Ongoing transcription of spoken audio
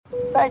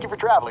Thank you for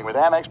traveling with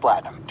Amex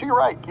Platinum. To your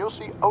right, you'll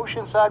see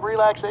oceanside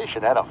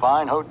relaxation at a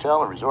fine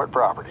hotel and resort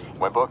property.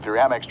 When booked through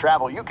Amex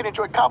Travel, you can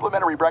enjoy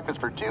complimentary breakfast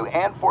for 2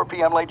 and 4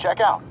 p.m. late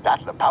checkout.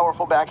 That's the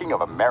powerful backing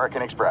of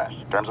American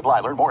Express. Terms apply.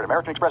 Learn more at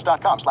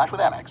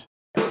americanexpress.com/withAmex.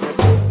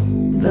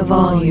 The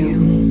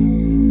Volume.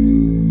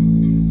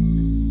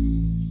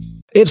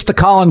 It's the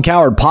Colin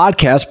Cowherd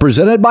Podcast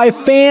presented by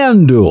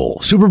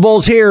FanDuel. Super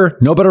Bowl's here.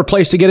 No better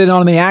place to get in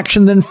on the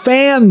action than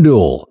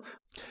FanDuel.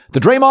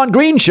 The Draymond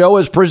Green Show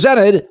is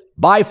presented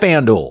by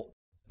FanDuel.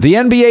 The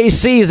NBA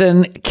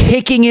season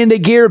kicking into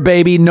gear,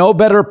 baby. No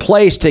better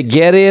place to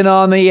get in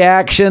on the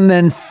action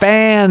than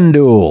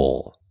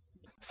FanDuel.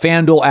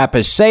 FanDuel app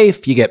is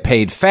safe. You get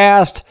paid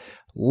fast. A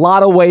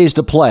lot of ways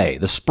to play.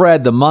 The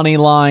spread, the money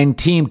line,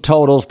 team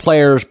totals,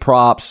 players,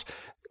 props.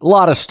 A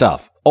lot of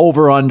stuff.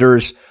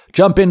 Over-unders.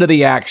 Jump into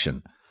the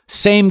action.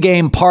 Same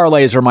game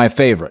parlays are my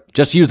favorite.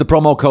 Just use the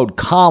promo code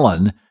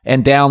Colin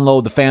and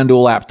download the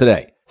FanDuel app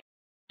today.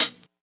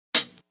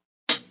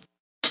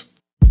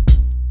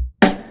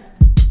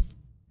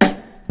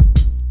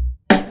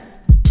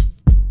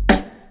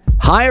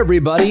 Hi,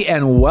 everybody,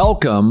 and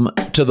welcome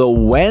to the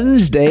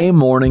Wednesday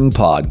morning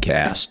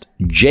podcast.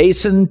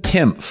 Jason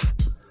Timpf,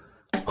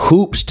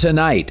 hoops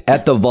tonight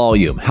at the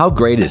Volume. How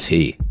great is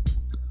he?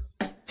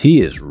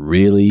 He is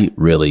really,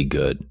 really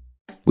good.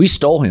 We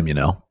stole him, you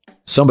know.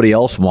 Somebody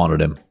else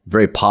wanted him.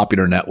 Very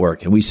popular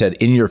network. And we said,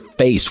 in your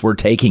face, we're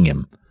taking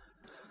him.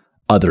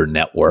 Other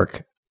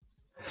network.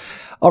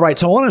 All right,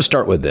 so I want to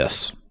start with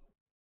this.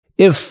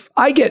 If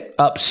I get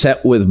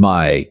upset with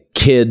my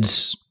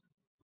kids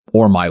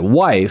or my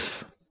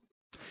wife,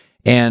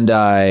 and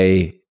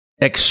I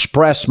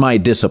express my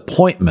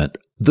disappointment,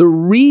 the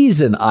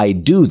reason I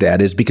do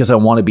that is because I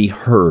want to be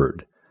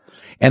heard.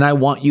 And I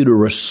want you to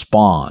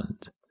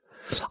respond.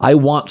 I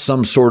want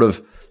some sort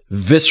of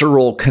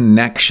visceral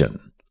connection.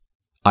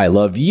 I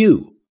love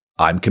you.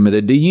 I'm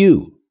committed to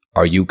you.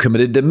 Are you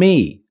committed to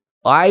me?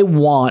 I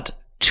want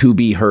to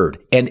be heard.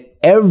 And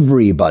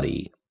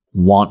everybody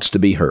wants to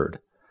be heard.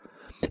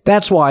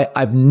 That's why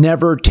I've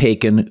never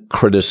taken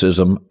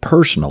criticism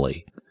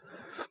personally.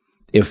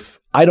 If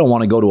I don't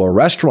want to go to a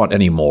restaurant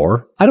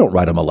anymore, I don't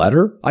write them a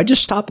letter. I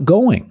just stop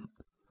going.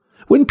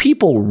 When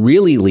people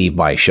really leave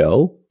my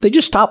show, they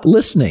just stop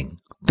listening.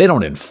 They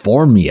don't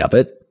inform me of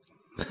it.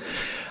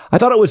 I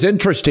thought it was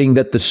interesting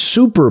that the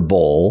Super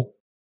Bowl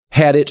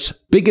had its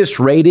biggest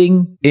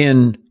rating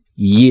in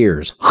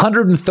years.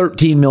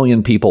 113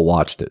 million people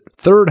watched it.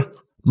 Third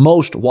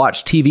most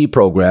watched TV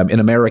program in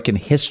American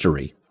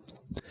history.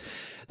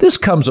 This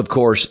comes, of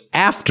course,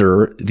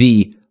 after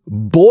the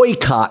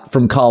boycott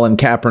from Colin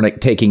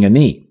Kaepernick taking a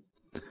knee.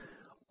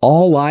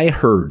 All I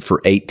heard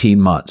for 18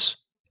 months,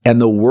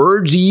 and the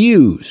words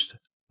used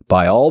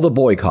by all the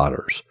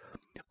boycotters,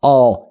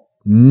 I'll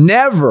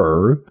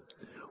never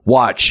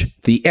watch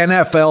the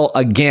NFL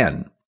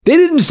again. They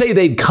didn't say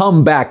they'd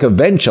come back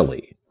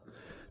eventually.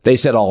 They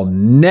said, I'll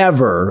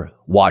never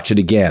watch it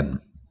again.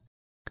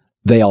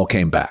 They all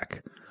came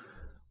back.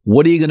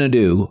 What are you going to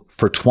do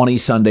for 20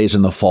 Sundays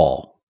in the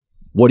fall?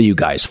 What are you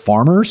guys,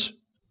 farmers?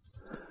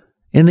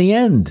 In the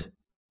end,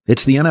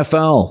 it's the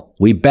NFL.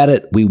 We bet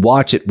it, we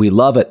watch it, we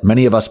love it.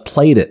 Many of us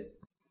played it,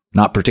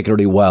 not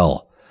particularly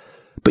well.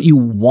 But you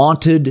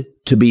wanted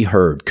to be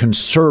heard.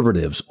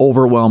 Conservatives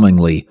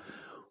overwhelmingly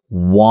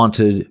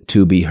wanted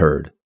to be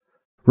heard.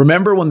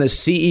 Remember when the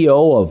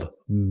CEO of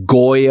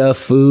Goya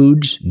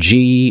Foods,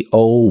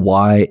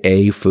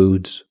 Goya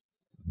Foods,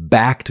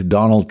 backed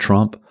Donald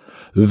Trump?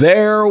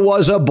 There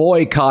was a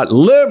boycott.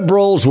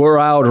 Liberals were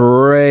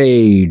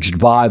outraged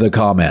by the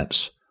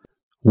comments.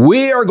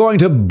 We are going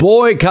to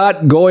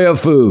boycott Goya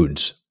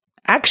Foods.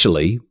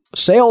 Actually,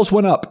 sales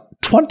went up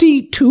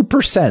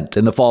 22%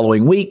 in the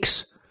following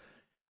weeks.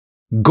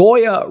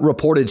 Goya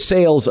reported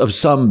sales of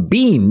some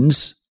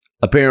beans.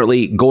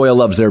 Apparently, Goya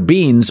loves their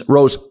beans,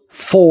 rose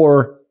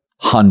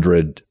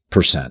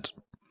 400%.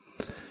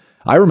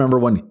 I remember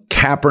when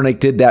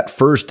Kaepernick did that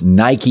first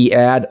Nike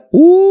ad.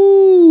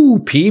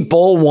 Ooh,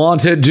 people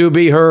wanted to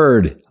be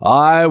heard.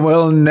 I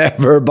will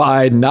never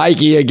buy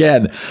Nike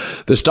again.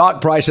 The stock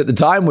price at the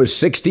time was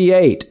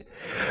 68.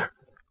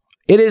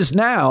 It is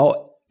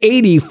now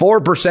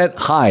 84%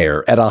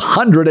 higher at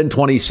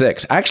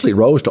 126. Actually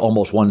rose to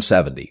almost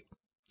 170.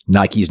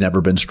 Nike's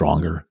never been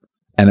stronger.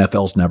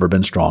 NFL's never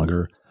been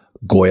stronger.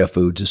 Goya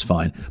Foods is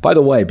fine. By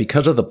the way,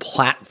 because of the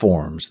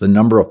platforms, the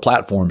number of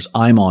platforms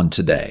I'm on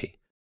today,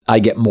 I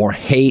get more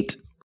hate,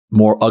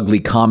 more ugly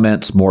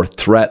comments, more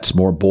threats,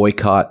 more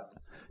boycott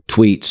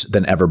tweets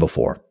than ever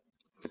before.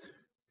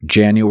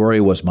 January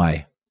was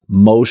my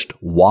most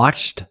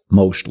watched,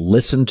 most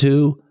listened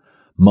to,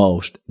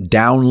 most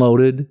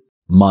downloaded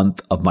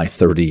month of my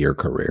 30-year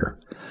career.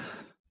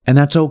 And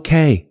that's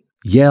okay.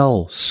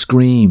 Yell,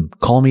 scream,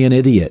 call me an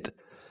idiot.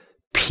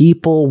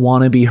 People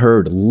want to be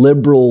heard.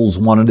 Liberals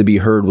wanted to be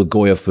heard with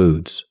Goya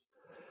Foods.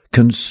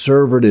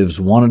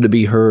 Conservatives wanted to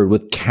be heard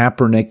with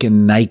Kaepernick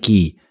and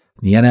Nike,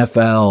 the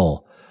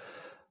NFL.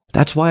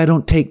 That's why I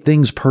don't take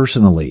things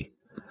personally.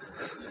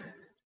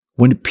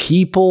 When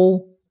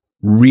people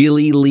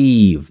really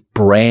leave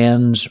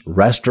brands,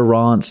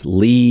 restaurants,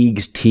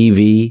 leagues,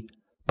 TV.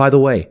 By the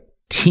way,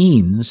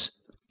 teens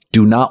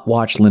do not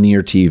watch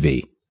linear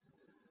TV.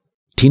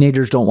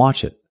 Teenagers don't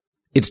watch it.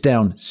 It's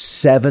down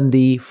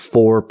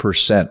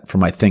 74%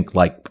 from, I think,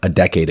 like a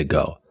decade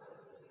ago.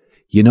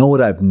 You know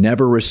what I've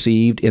never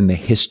received in the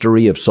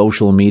history of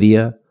social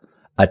media?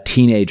 A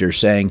teenager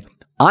saying,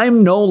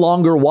 I'm no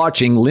longer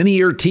watching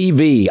linear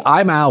TV.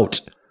 I'm out.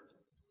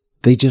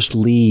 They just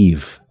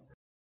leave.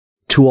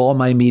 To all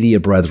my media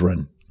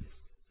brethren,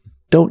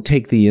 don't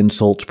take the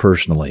insults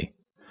personally.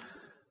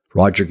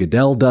 Roger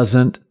Goodell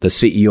doesn't. The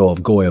CEO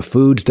of Goya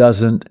Foods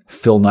doesn't.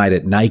 Phil Knight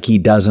at Nike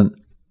doesn't.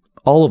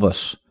 All of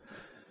us.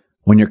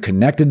 When you're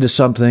connected to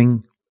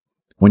something,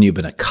 when you've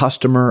been a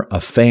customer, a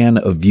fan,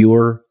 a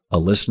viewer, a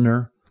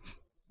listener,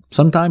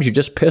 sometimes you're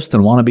just pissed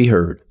and want to be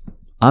heard.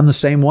 I'm the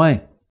same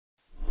way.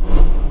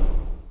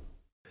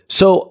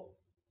 So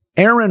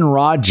Aaron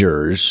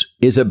Rodgers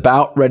is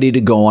about ready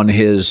to go on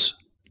his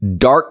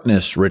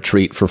darkness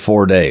retreat for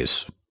 4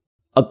 days.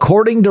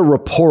 According to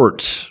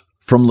reports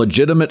from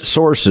legitimate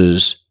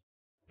sources,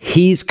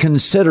 he's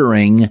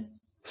considering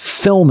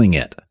filming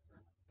it.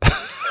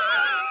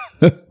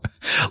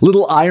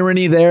 Little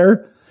irony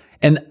there.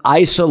 An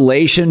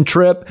isolation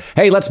trip.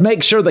 Hey, let's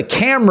make sure the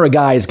camera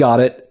guys got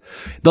it.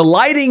 The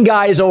lighting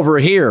guys over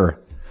here.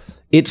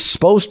 It's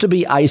supposed to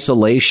be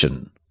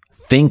isolation.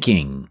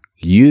 Thinking.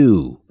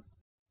 You.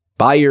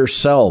 By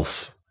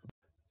yourself.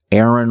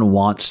 Aaron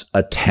wants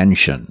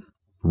attention.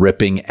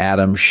 Ripping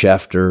Adam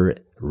Schefter.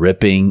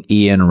 Ripping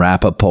Ian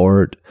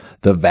Rappaport.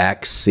 The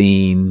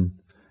vaccine.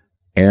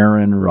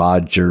 Aaron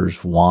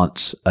Rodgers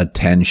wants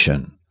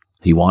attention.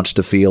 He wants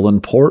to feel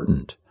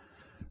important.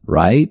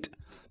 Right?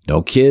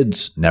 No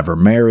kids, never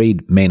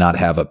married, may not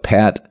have a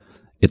pet.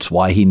 It's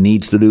why he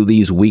needs to do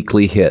these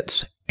weekly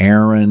hits.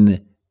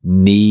 Aaron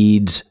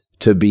needs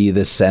to be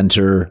the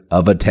center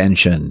of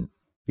attention.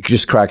 It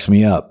just cracks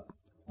me up.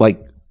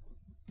 Like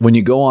when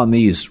you go on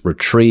these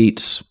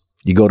retreats,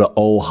 you go to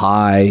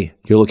Ojai,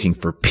 you're looking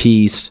for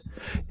peace.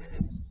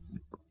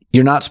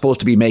 You're not supposed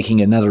to be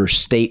making another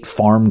State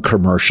Farm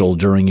commercial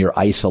during your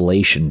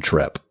isolation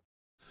trip.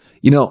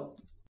 You know,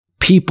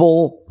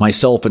 people,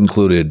 myself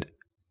included,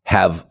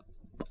 have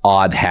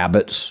odd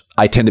habits.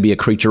 I tend to be a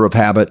creature of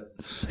habit.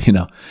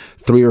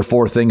 3 or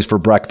 4 things for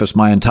breakfast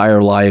my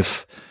entire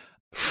life.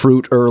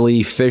 Fruit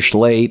early, fish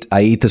late.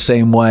 I eat the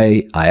same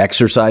way. I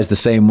exercise the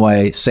same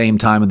way, same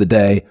time of the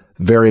day.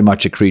 Very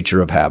much a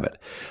creature of habit.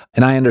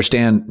 And I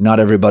understand not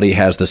everybody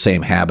has the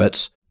same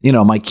habits.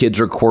 My kids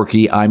are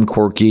quirky. I'm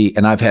quirky.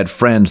 And I've had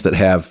friends that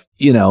have,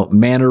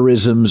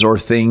 mannerisms or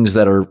things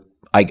that are,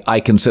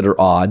 I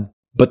consider odd.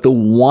 But the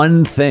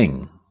one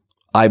thing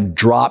I've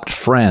dropped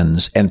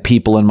friends and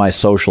people in my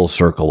social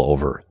circle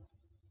over: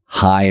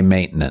 high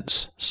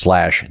maintenance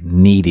 /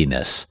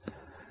 neediness.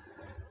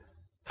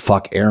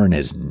 Fuck, Aaron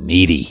is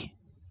needy.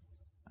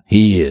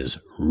 He is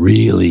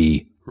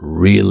really,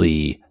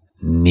 really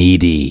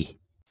needy.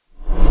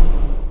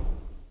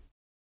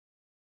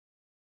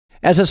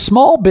 As a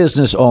small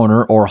business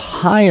owner or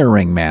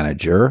hiring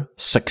manager,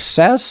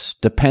 success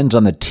depends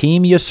on the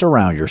team you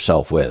surround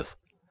yourself with.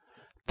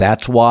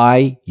 That's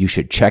why you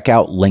should check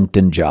out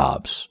LinkedIn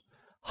Jobs.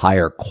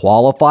 Hire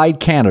qualified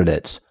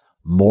candidates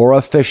more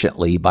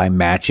efficiently by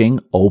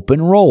matching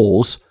open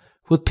roles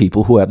with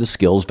people who have the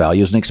skills,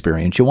 values, and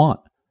experience you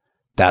want.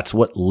 That's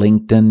what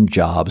LinkedIn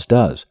Jobs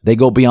does. They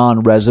go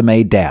beyond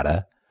resume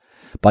data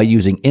by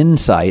using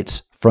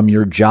insights from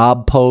your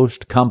job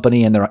post,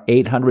 company, and their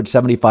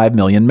 875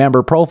 million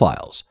member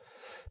profiles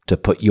to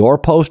put your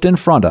post in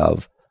front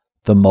of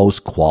the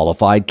most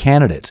qualified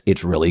candidates.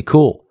 It's really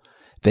cool.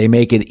 They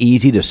make it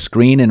easy to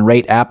screen and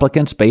rate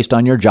applicants based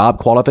on your job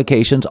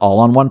qualifications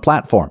all on one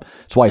platform.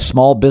 That's why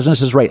small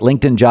businesses rate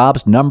LinkedIn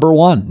Jobs number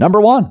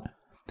one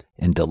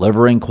in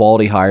delivering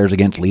quality hires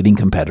against leading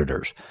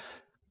competitors.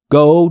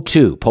 Go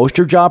to post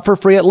your job for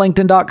free at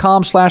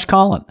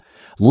linkedin.com/Colin.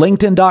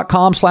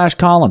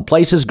 LinkedIn.com/Colin.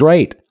 Place is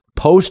great.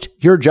 Post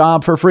your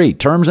job for free.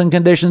 Terms and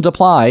conditions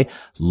apply.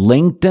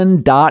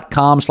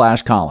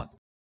 LinkedIn.com/Colin.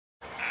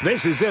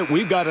 This is it.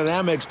 We've got an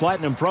Amex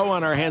Platinum Pro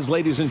on our hands,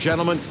 ladies and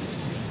gentlemen.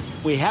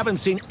 We haven't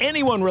seen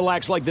anyone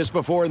relax like this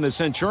before in the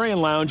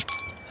Centurion Lounge.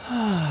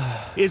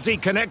 Is he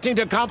connecting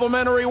to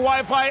complimentary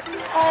Wi-Fi?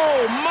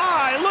 Oh,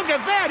 my. Look at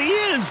that. He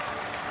is.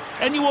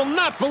 And you will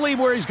not believe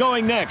where he's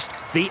going next.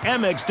 The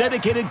Amex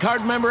dedicated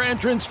card member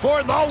entrance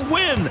for the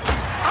win.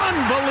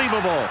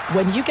 Unbelievable.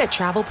 When you get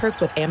travel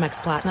perks with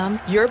Amex Platinum,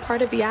 you're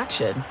part of the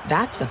action.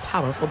 That's the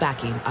powerful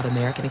backing of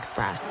American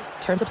Express.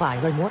 Terms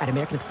apply. Learn more at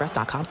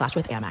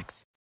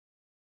americanexpress.com/withAmex.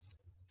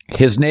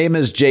 His name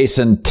is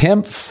Jason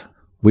Timpf.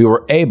 We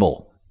were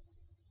able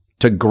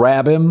to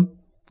grab him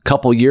a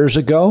couple years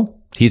ago.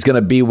 He's going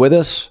to be with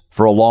us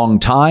for a long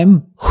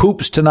time.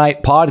 Hoops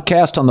Tonight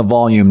podcast on the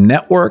Volume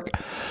Network.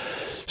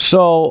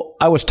 So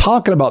I was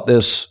talking about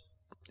this,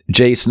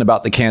 Jason,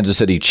 about the Kansas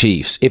City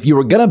Chiefs. If you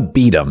were going to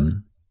beat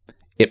them,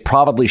 it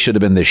probably should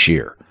have been this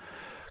year.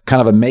 Kind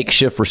of a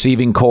makeshift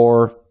receiving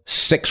core,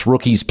 6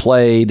 rookies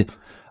played.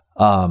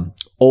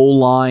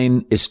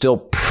 O-line is still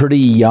pretty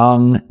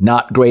young,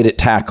 not great at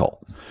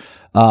tackle.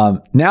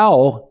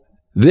 Now,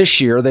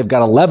 this year, they've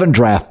got 11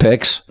 draft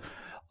picks.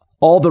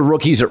 All the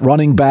rookies at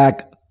running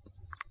back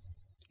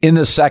in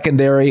the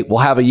secondary will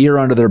have a year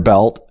under their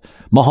belt.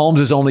 Mahomes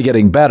is only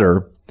getting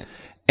better.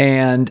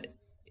 And,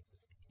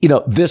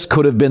 this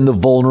could have been the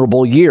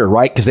vulnerable year,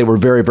 right? Because they were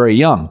very, very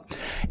young.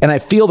 And I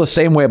feel the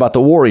same way about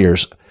the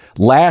Warriors.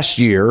 Last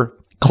year,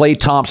 Klay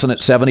Thompson at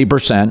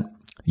 70%.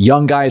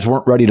 Young guys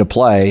weren't ready to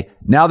play.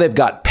 Now they've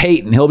got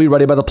Peyton. He'll be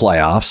ready by the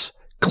playoffs.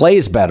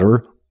 Klay's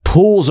better.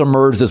 Poole's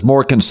emerged as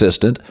more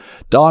consistent.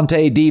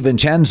 Dante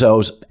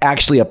DiVincenzo's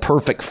actually a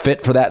perfect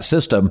fit for that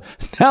system.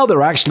 Now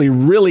they're actually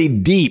really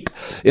deep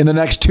in the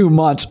next 2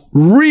 months.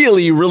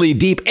 Really, really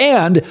deep.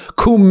 And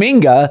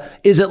Kuminga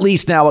is at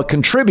least now a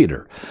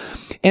contributor.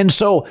 And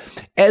so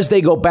as they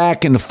go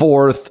back and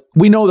forth,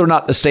 we know they're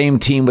not the same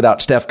team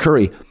without Steph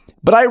Curry.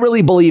 But I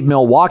really believe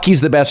Milwaukee's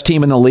the best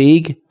team in the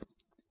league.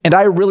 And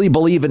I really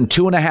believe in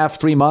 2.5,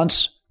 3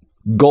 months,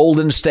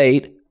 Golden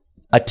State,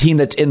 a team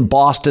that's in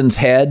Boston's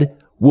head,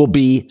 will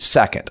be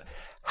second.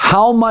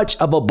 How much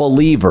of a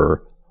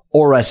believer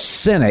or a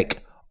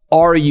cynic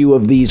are you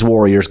of these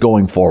Warriors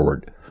going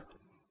forward?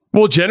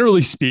 Well,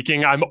 generally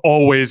speaking, I'm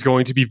always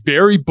going to be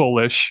very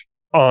bullish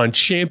on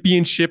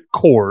championship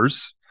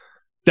cores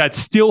that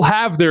still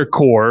have their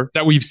core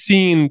that we've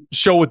seen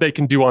show what they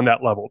can do on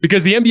that level,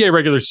 because the NBA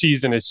regular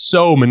season is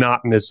so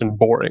monotonous and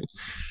boring.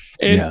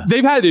 And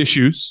they've had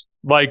issues,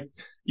 like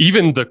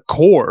even the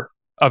core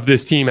of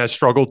this team has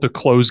struggled to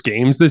close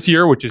games this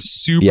year, which is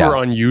super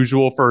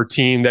unusual for a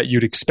team that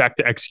you'd expect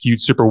to execute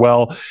super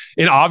well.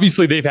 And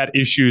obviously they've had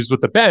issues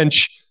with the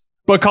bench.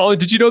 But Colin,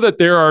 did you know that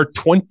there are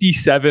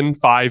 27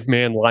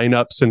 5-man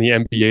lineups in the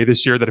NBA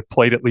this year that have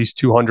played at least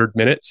 200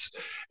 minutes?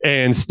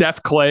 And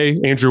Steph, Klay,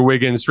 Andrew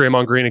Wiggins,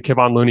 Draymond Green, and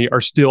Kevon Looney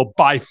are still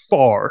by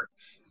far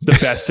the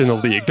best in the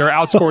league. They're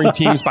outscoring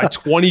teams by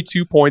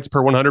 22 points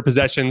per 100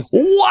 possessions.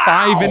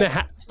 Wow.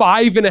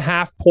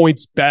 5.5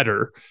 points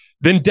better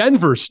than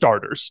Denver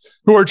starters,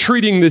 who are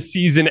treating this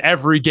season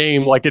every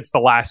game like it's the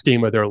last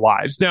game of their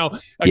lives. Now,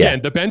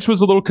 again, the bench was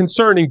a little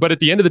concerning, but at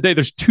the end of the day,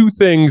 there's two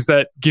things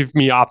that give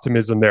me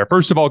optimism there.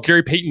 First of all,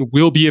 Gary Payton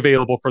will be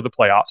available for the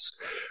playoffs.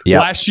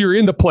 Last year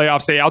in the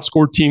playoffs, they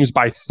outscored teams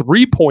by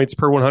 3 points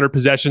per 100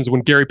 possessions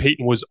when Gary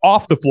Payton was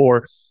off the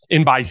floor,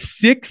 and by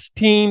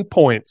 16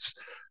 points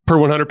per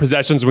 100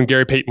 possessions when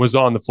Gary Payton was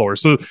on the floor.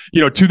 So,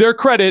 to their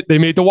credit, they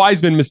made the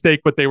Wiseman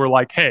mistake, but they were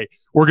like, hey,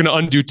 we're going to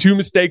undo 2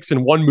 mistakes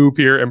in 1 move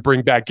here and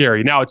bring back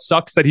Gary. Now, it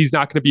sucks that he's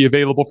not going to be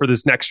available for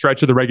this next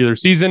stretch of the regular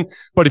season,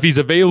 but if he's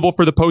available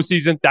for the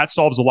postseason, that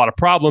solves a lot of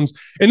problems.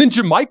 And then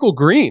JaMychal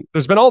Green,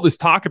 there's been all this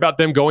talk about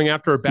them going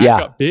after a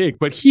backup big,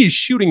 but he is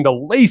shooting the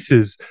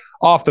laces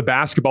off the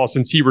basketball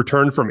since he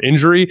returned from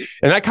injury.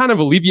 And that kind of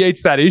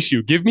alleviates that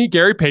issue. Give me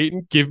Gary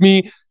Payton, give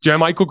me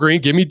JaMychal Green,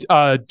 give me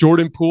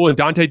Jordan Poole and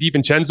Dante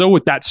DiVincenzo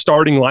with that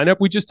starting lineup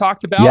we just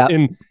talked about.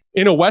 And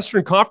in a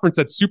Western Conference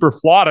that's super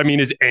flawed, I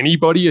mean, is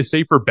anybody a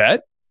safer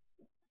bet?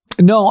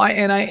 No,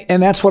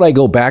 and that's what I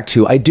go back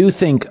to. I do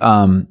think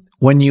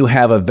when you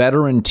have a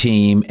veteran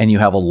team and you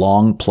have a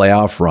long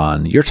playoff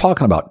run, you're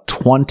talking about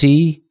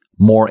 20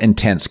 more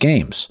intense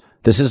games.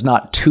 This is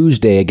not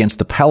Tuesday against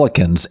the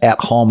Pelicans at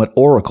home at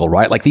Oracle,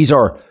 right? Like these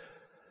are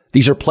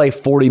play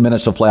 40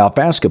 minutes of playoff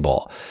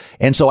basketball.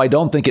 And so I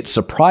don't think it's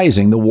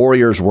surprising the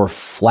Warriors were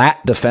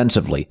flat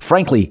defensively,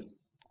 frankly,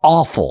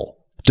 awful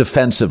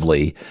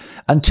defensively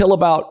until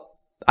about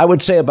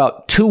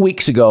 2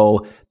 weeks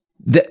ago.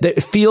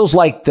 It feels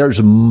like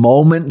there's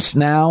moments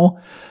now.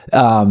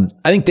 I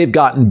think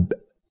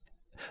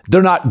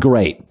they're not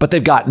great, but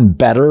they've gotten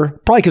better.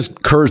 Probably because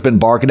Kerr's been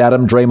barking at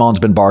him, Draymond's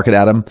been barking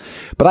at him.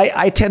 But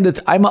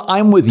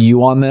I'm with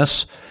you on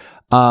this.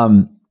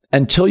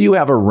 Until you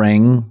have a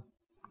ring,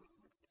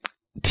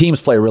 teams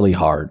play really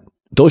hard.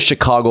 Those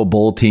Chicago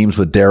Bull teams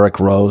with Derrick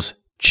Rose,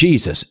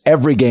 Jesus,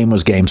 every game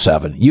was Game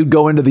 7. You'd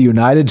go into the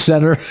United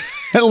Center,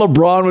 and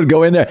LeBron would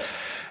go in there,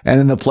 and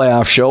then the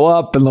playoffs show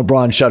up, and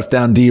LeBron shuts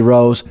down D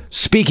Rose.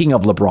 Speaking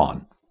of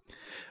LeBron,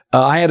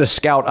 I had a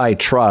scout I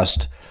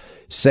trust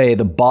say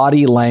the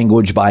body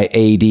language by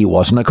AD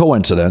wasn't a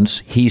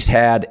coincidence. He's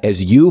had,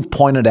 as you've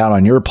pointed out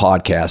on your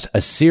podcast,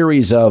 a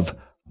series of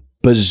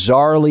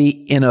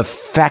bizarrely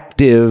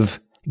ineffective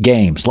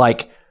games,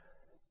 like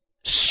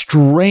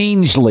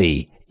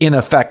strangely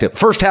ineffective.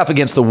 First half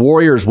against the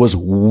Warriors was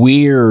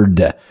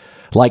weird,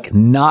 like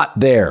not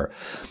there.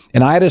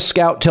 And I had a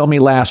scout tell me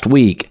last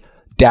week,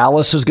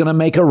 Dallas is going to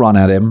make a run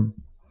at him.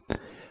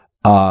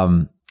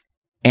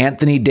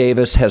 Anthony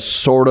Davis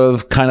has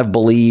kind of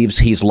believes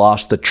he's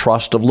lost the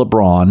trust of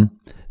LeBron.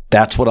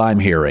 That's what I'm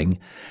hearing.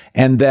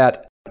 And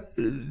that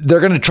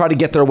they're going to try to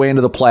get their way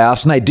into the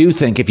playoffs. And I do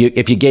think if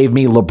you gave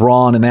me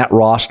LeBron in that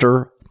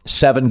roster,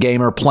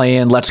 7-gamer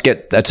play-in,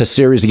 that's a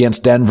series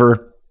against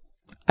Denver,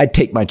 I'd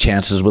take my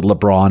chances with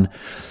LeBron.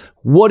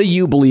 What do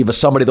you believe as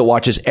somebody that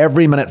watches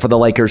every minute for the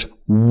Lakers?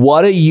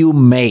 What do you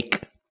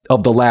make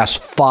of the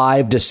last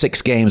 5 to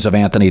 6 games of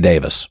Anthony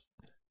Davis?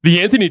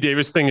 The Anthony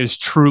Davis thing is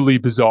truly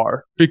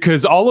bizarre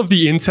because all of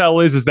the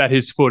intel is that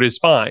his foot is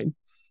fine.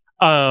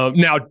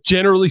 Now,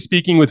 generally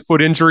speaking, with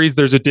foot injuries,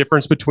 there's a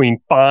difference between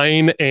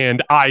fine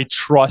and I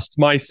trust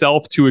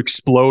myself to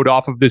explode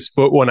off of this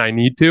foot when I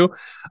need to.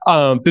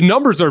 The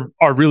numbers are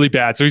really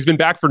bad. So he's been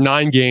back for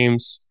 9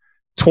 games,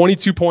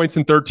 22 points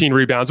and 13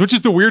 rebounds, which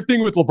is the weird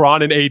thing with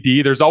LeBron and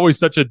AD. There's always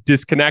such a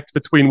disconnect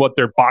between what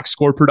their box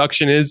score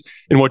production is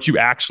and what you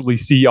actually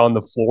see on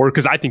the floor,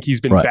 because I think he's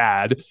been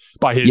bad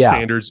by his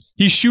standards.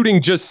 He's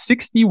shooting just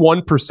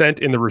 61%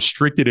 in the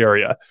restricted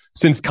area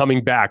since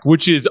coming back,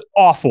 which is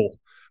awful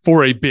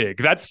for a big.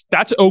 That's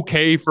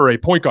okay for a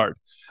point guard.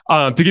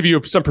 To give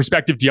you some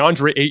perspective,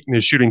 DeAndre Ayton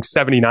is shooting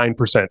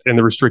 79% in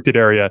the restricted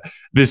area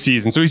this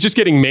season. So he's just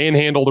getting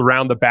manhandled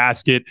around the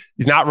basket.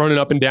 He's not running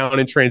up and down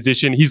in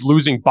transition. He's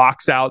losing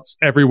box outs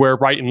everywhere,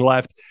 right and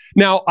left.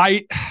 Now,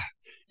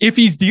 if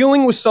he's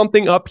dealing with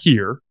something up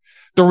here,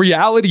 the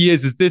reality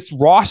is this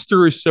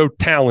roster is so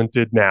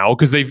talented now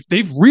because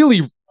they've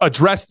really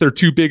addressed their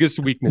 2 biggest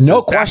weaknesses.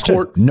 No question.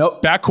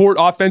 Backcourt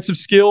offensive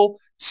skill,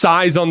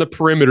 size on the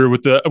perimeter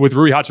with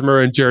Rui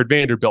Hachimura and Jared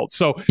Vanderbilt.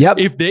 So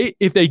if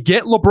they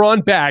get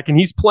LeBron back and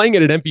he's playing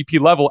at an MVP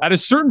level, at a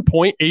certain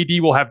point,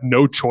 AD will have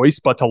no choice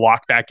but to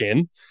lock back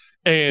in.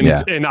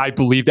 And I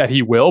believe that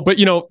he will. But,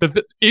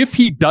 if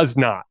he does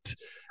not,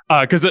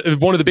 because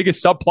one of the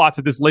biggest subplots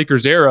of this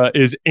Lakers era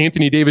is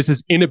Anthony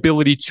Davis's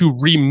inability to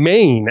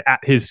remain at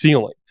his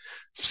ceiling.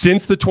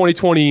 Since the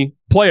 2020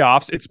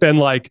 playoffs, it's been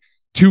like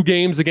 2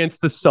 games against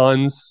the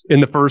Suns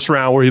in the first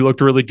round where he looked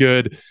really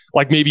good,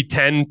 like maybe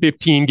 10,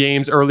 15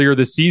 games earlier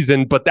this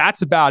season, but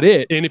that's about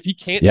it. And if he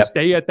can't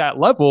stay at that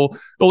level,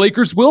 the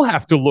Lakers will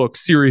have to look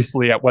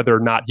seriously at whether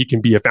or not he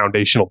can be a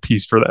foundational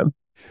piece for them.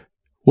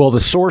 Well, the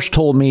source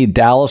told me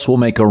Dallas will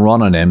make a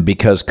run on him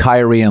because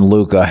Kyrie and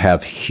Luka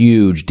have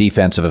huge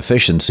defensive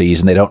efficiencies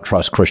and they don't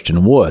trust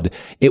Christian Wood.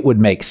 It would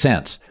make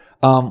sense.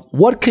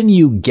 What can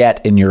you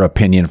get, in your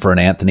opinion, for an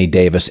Anthony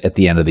Davis at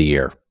the end of the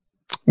year?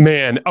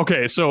 Man,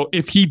 okay, so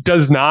if he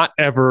does not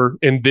ever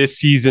in this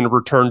season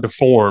return to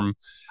form,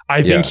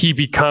 I think he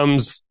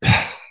becomes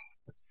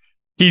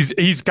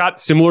he's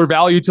got similar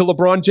value to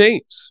LeBron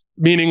James,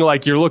 meaning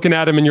like you're looking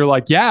at him and you're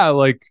like, yeah,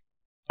 like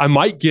I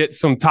might get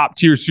some top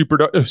tier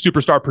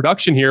superstar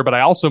production here, but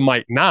I also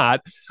might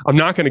not. I'm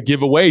not going to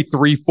give away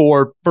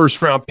 3-4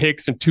 first round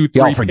picks and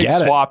 2-3 pick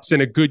swaps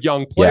and a good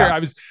young player.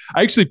 Yeah.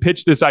 I actually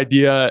pitched this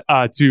idea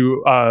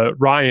to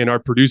Ryan, our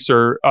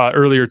producer,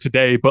 earlier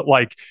today, but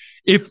like,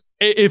 if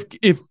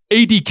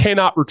AD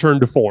cannot return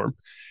to form,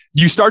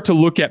 you start to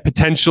look at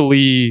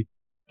potentially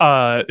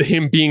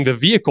him being the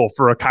vehicle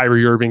for a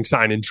Kyrie Irving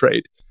sign and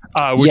trade,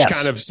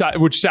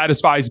 which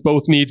satisfies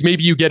both needs.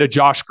 Maybe you get a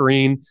Josh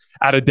Green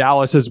out of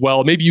Dallas as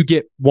well. Maybe you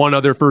get one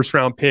other first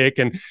round pick,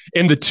 and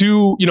the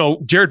 2,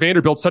 Jared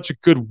Vanderbilt's such a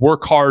good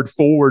work hard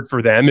forward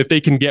for them. If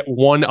they can get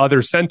one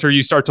other center,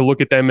 you start to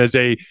look at them as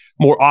a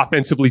more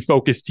offensively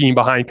focused team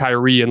behind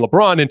Kyrie and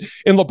LeBron.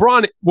 And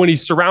LeBron, when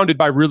he's surrounded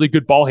by really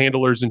good ball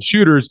handlers and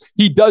shooters,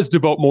 he does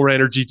devote more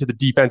energy to the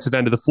defensive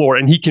end of the floor,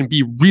 and he can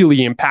be really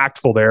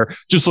impactful there.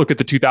 Just look at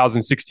the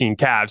 2016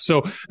 Cavs.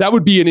 So that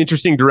would be an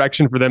interesting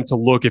direction for them to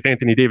look if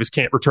Anthony Davis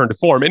can't return to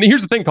form. And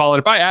here's the thing, Colin,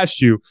 if I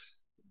asked you,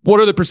 what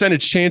are the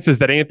percentage chances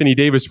that Anthony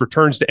Davis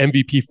returns to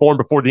MVP form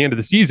before the end of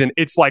the season?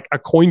 It's like a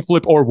coin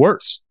flip or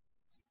worse.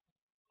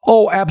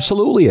 Oh,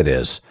 absolutely it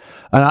is.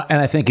 And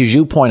I think, as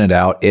you pointed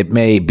out, it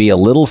may be a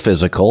little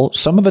physical.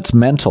 Some of it's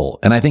mental.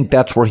 And I think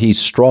that's where he's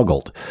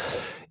struggled.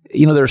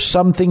 There's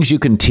some things you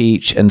can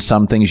teach and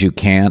some things you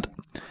can't.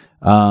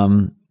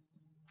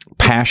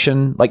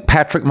 Passion, like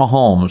Patrick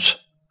Mahomes,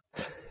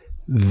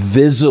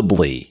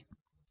 visibly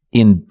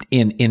in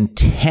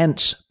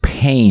intense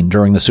pain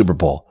during the Super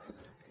Bowl,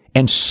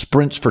 and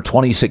sprints for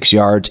 26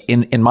 yards,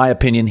 in my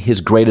opinion,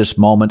 his greatest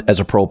moment as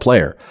a pro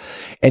player.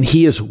 And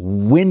he is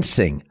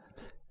wincing.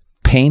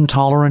 Pain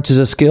tolerance is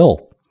a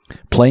skill.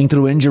 Playing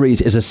through injuries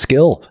is a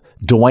skill.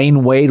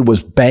 Dwayne Wade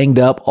was banged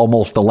up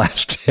almost the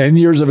last 10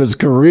 years of his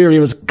career. He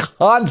was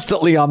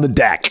constantly on the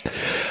deck.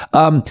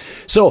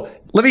 So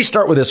let me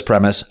start with this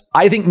premise.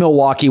 I think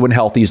Milwaukee, when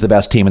healthy, is the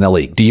best team in the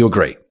league. Do you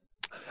agree?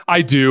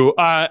 I do.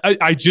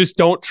 I just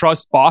don't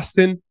trust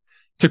Boston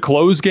to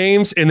close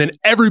games, and then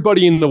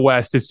everybody in the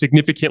West is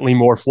significantly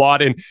more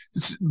flawed. And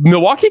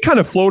Milwaukee kind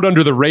of flowed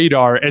under the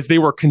radar as they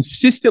were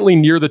consistently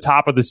near the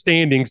top of the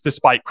standings,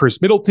 despite Chris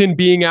Middleton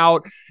being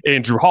out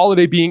and Drew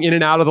Holiday being in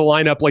and out of the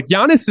lineup. Like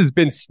Giannis has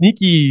been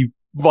sneaky,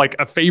 like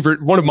a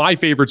favorite, one of my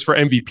favorites for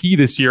MVP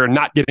this year, and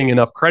not getting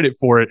enough credit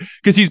for it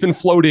because he's been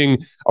floating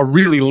a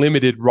really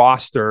limited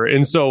roster.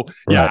 And so,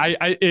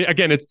 I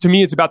again, to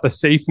me, it's about the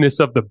safeness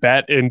of the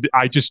bet, and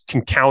I just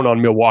can count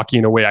on Milwaukee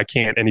in a way I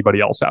can't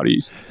anybody else out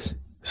east.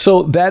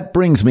 So that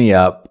brings me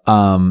up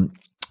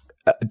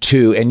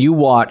to, and you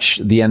watch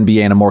the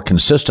NBA on a more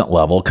consistent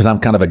level, because I'm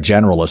kind of a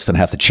generalist and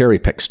have to cherry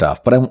pick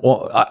stuff. But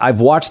I've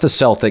watched the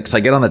Celtics.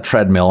 I get on the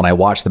treadmill and I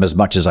watch them as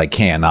much as I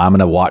can. Now, I'm going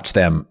to watch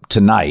them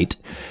tonight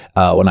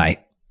when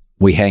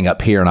we hang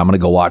up here, and I'm going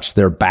to go watch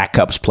their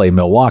backups play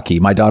Milwaukee.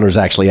 My daughter's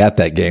actually at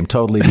that game,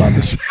 totally bummed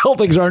the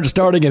Celtics aren't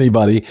starting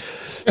anybody.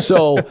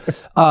 So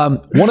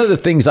one of the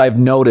things I've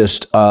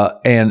noticed,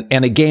 and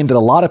a game that a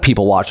lot of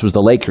people watched, was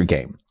the Laker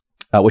game.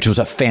 which was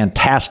a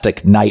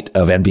fantastic night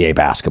of NBA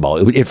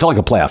basketball. It felt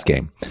like a playoff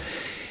game.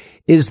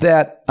 Is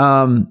that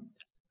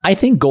I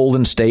think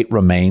Golden State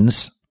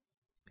remains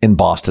in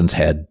Boston's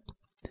head.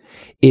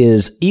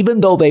 Is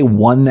even though they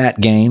won that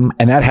game,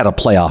 and that had a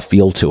playoff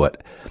feel to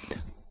it,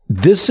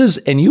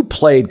 and you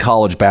played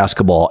college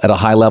basketball at a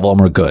high level and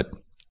were good.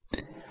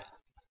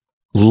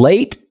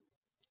 Late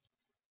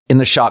in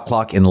the shot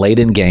clock and late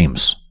in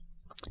games,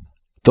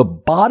 the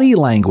body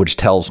language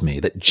tells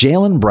me that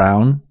Jaylen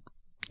Brown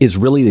is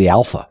really the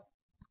alpha.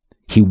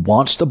 He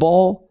wants the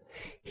ball.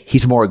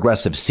 He's more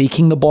aggressive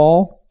seeking the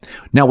ball.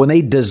 Now, when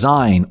they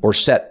design or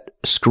set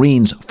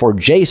screens for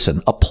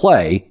Jason, a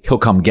play, he'll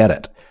come get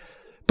it.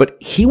 But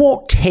he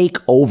won't take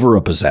over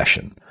a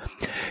possession.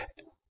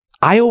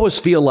 I always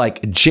feel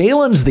like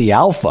Jaylen's the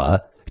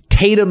alpha,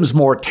 Tatum's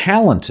more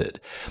talented.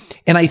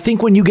 And I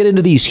think when you get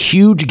into these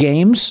huge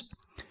games,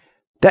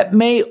 that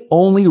may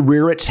only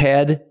rear its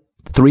head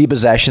 3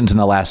 possessions in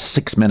the last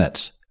 6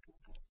 minutes.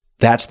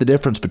 That's the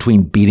difference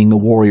between beating the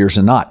Warriors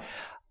and not.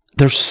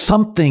 There's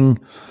something,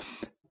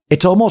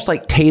 it's almost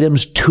like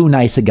Tatum's too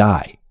nice a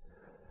guy.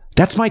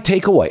 That's my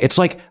takeaway. It's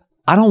like,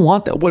 I don't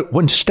want that.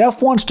 When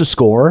Steph wants to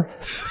score,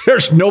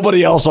 there's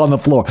nobody else on the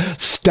floor.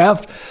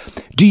 Steph,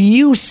 do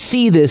you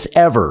see this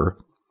ever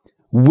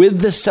with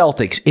the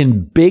Celtics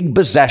in big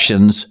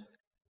possessions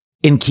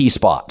in key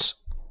spots?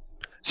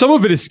 Some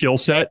of it is skill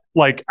set.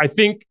 Like, I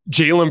think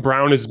Jaylen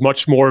Brown is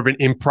much more of an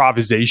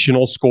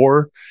improvisational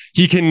scorer.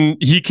 He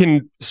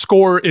can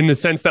score in the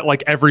sense that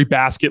like every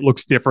basket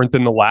looks different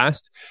than the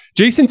last.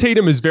 Jason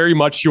Tatum is very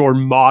much your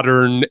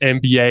modern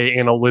NBA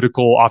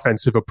analytical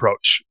offensive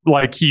approach.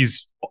 Like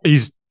he's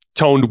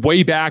toned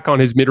way back on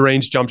his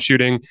mid-range jump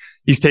shooting.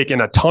 He's taken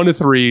a ton of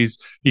threes.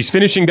 He's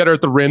finishing better at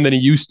the rim than he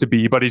used to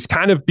be, but he's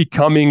kind of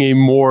becoming a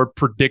more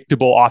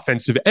predictable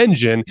offensive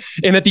engine.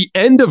 And at the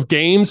end of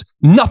games,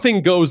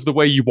 nothing goes the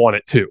way you want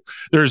it to.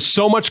 There's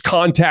so much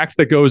contact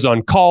that goes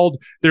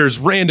uncalled. There's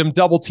random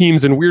double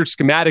teams and weird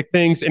schematic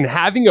things. And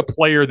having a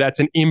player that's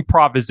an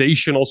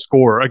improvisational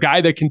scorer, a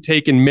guy that can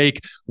take and make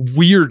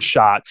weird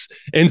shots,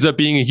 ends up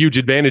being a huge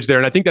advantage there.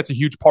 And I think that's a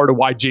huge part of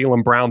why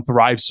Jaylen Brown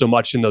thrives so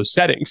much in those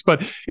settings.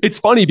 But it's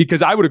funny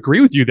because I would agree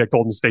with you that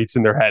Golden State's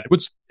in their head.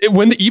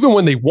 Even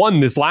when they won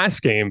this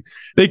last game,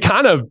 they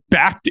kind of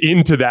backed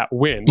into that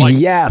win. Like,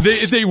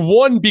 yes, they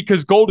won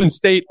because Golden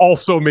State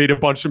also made a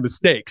bunch of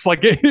mistakes.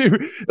 Like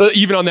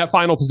even on that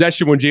final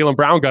possession when Jaylen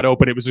Brown got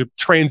open, it was a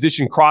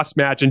transition cross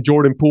match and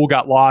Jordan Poole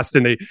got lost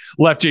and they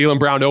left Jaylen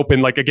Brown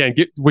open. Like again,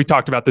 we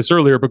talked about this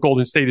earlier, but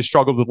Golden State has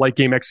struggled with late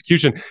game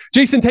execution.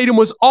 Jason Tatum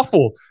was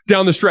awful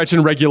down the stretch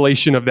in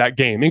regulation of that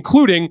game,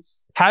 including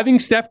having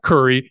Steph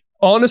Curry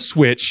on a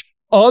switch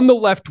on the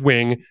left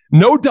wing,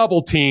 no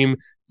double team.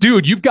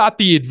 Dude, you've got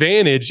the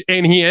advantage.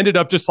 And he ended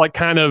up just like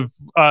kind of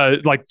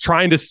like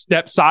trying to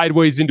step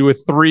sideways into a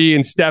 3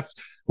 and Steph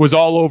was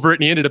all over it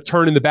and he ended up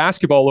turning the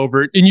basketball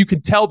over it. And you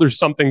could tell there's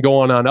something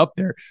going on up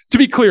there. To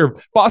be clear,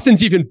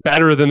 Boston's even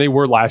better than they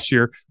were last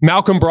year.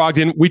 Malcolm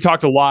Brogdon, we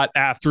talked a lot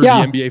after the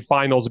NBA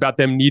Finals about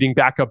them needing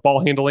backup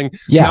ball handling.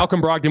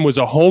 Malcolm Brogdon was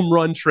a home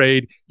run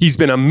trade. He's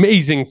been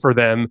amazing for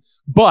them.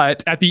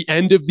 But at the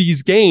end of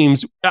these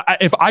games,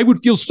 if I would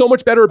feel so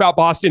much better about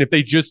Boston if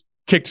they just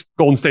kicked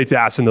Golden State's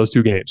ass in those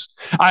 2 games.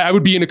 I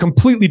would be in a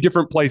completely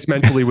different place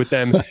mentally with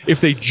them if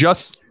they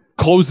just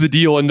close the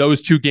deal in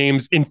those 2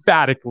 games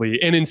emphatically.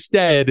 And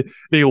instead,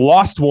 they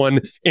lost one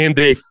and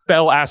they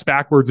fell ass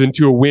backwards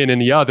into a win in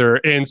the other.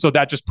 And so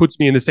that just puts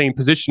me in the same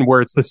position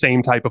where it's the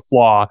same type of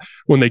flaw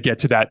when they get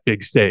to that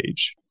big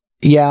stage.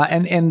 Yeah,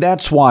 and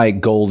that's why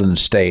Golden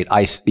State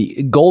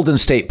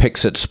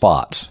picks its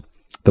spots.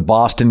 The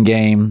Boston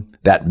game,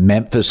 that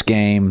Memphis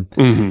game,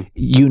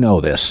 you know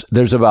this.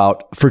 There's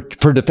about, for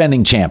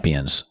defending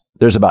champions,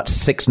 there's about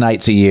 6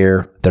 nights a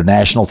year, they're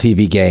national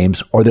TV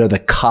games, or they're the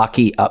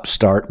cocky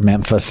upstart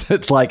Memphis.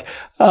 It's like,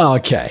 oh,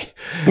 okay.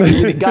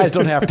 The guys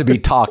don't have to be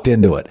talked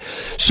into it.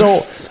 So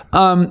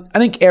I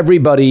think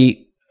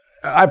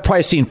I've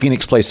probably seen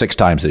Phoenix play 6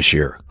 times this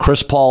year.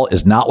 Chris Paul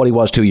is not what he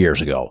was 2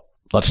 years ago.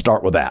 Let's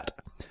start with that.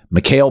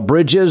 Mikal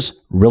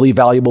Bridges, really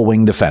valuable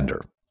wing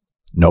defender.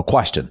 No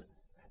question.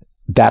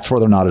 That's where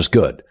they're not as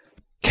good.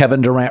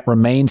 Kevin Durant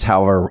remains,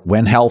 however,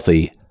 when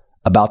healthy,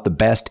 about the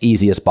best,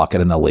 easiest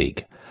bucket in the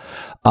league.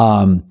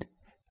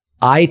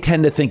 I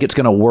tend to think it's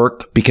going to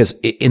work because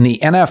in the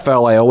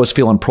NFL, I always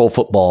feel in pro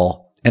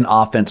football, an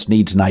offense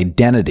needs an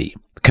identity,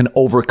 can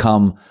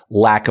overcome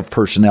lack of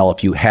personnel.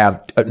 If you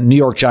have New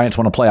York Giants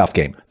won a playoff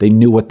game, they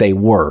knew what they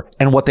were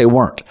and what they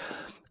weren't.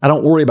 I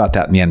don't worry about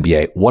that in the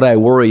NBA. What I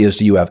worry is,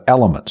 do you have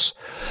elements?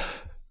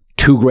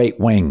 2 great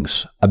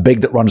wings, a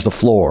big that runs the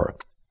floor,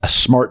 a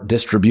smart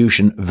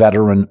distribution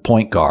veteran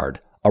point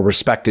guard, a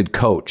respected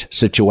coach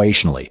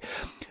situationally.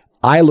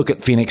 I look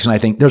at Phoenix and I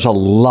think there's a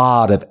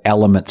lot of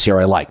elements here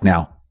I like.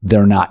 Now,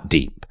 they're not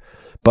deep,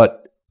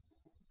 but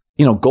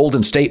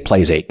Golden State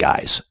plays 8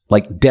 guys.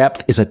 Like,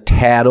 depth is a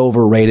tad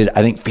overrated.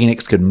 I think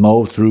Phoenix could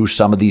mow through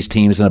some of these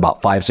teams in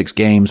about 5-6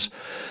 games.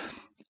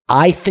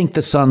 I think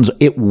the Suns,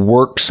 it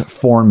works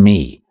for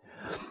me.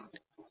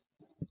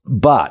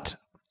 But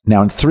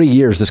Now, in 3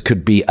 years, this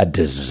could be a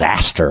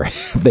disaster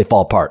if they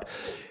fall apart.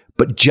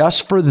 But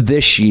just for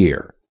this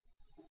year,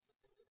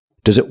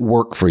 does it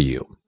work for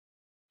you?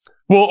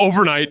 Well,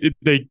 overnight,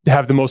 they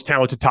have the most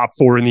talented top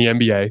 4 in the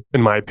NBA,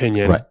 in my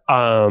opinion.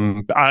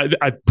 Right.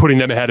 Putting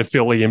them ahead of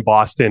Philly and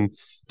Boston.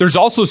 There's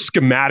also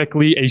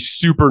schematically a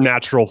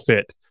supernatural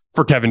fit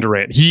for Kevin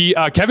Durant.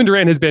 Kevin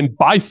Durant has been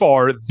by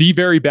far the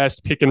very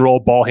best pick and roll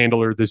ball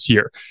handler this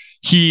year.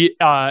 He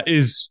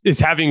is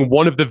having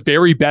one of the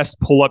very best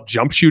pull-up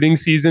jump shooting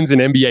seasons in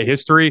NBA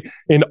history,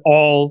 and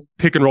all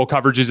pick and roll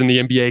coverages in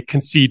the NBA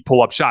concede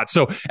pull-up shots.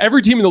 So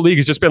every team in the league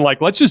has just been like,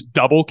 let's just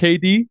double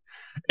KD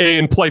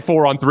and play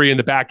 4-on-3 in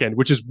the back end,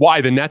 which is why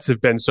the Nets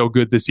have been so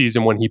good this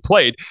season when he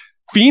played.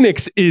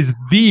 Phoenix is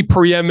the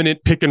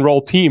preeminent pick and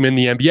roll team in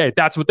the NBA.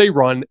 That's what they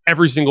run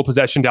every single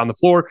possession down the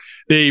floor.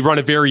 They run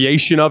a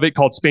variation of it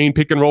called Spain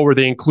pick and roll, where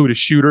they include a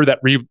shooter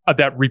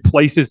that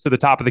replaces to the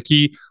top of the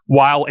key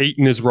while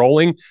Ayton is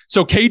rolling.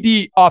 So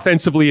KD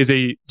offensively is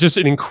just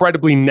an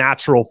incredibly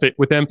natural fit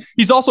with them.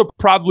 He's also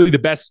probably the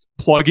best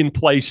plug and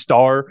play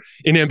star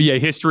in NBA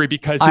history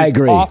because his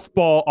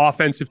off-ball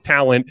offensive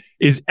talent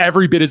is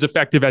every bit as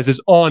effective as his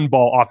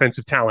on-ball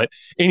offensive talent.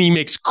 And he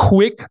makes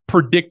quick,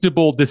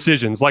 predictable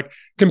decisions. Like,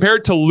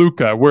 compared to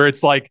Luka, where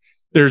it's like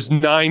there's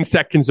 9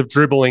 seconds of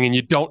dribbling and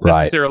you don't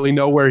necessarily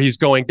know where he's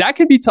going. That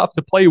can be tough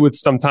to play with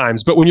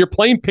sometimes. But when you're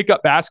playing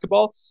pickup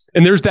basketball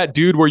and there's that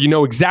dude where you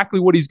know exactly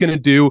what he's going to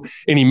do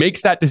and he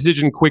makes that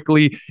decision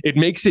quickly, it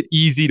makes it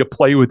easy to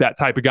play with that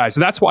type of guy. So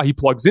that's why he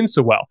plugs in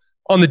so well.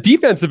 On the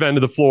defensive end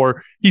of the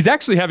floor, he's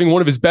actually having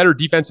one of his better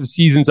defensive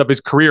seasons of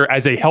his career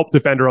as a help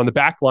defender on the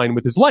back line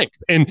with his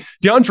length. And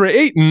DeAndre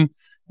Ayton,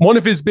 one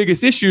of his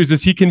biggest issues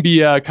is he can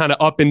be a kind of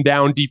up and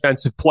down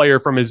defensive player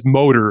from his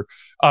motor,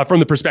 from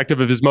the perspective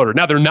of his motor.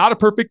 Now, they're not a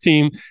perfect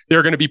team.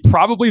 They're going to be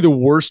probably the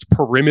worst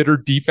perimeter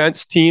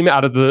defense team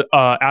out of the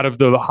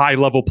high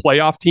level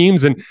playoff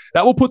teams. And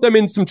that will put them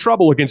in some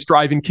trouble against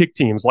drive and kick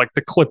teams like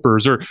the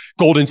Clippers or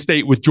Golden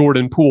State with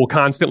Jordan Poole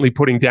constantly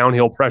putting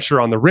downhill pressure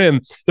on the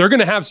rim. They're going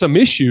to have some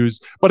issues.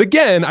 But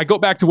again, I go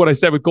back to what I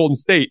said with Golden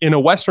State. In a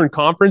Western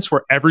Conference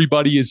where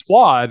everybody is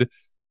flawed,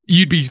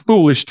 you'd be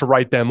foolish to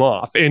write them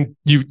off. And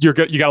you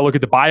got to look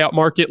at the buyout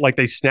market. Like,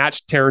 they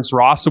snatched Terrence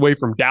Ross away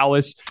from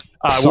Dallas.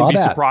 I wouldn't be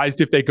surprised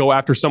if they go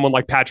after someone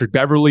like Patrick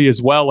Beverley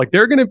as well. Like,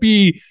 they're going to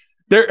be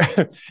there.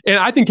 And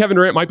I think Kevin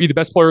Durant might be the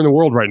best player in the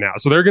world right now.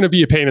 So they're going to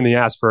be a pain in the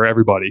ass for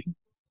everybody.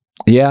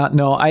 Yeah,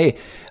 no, I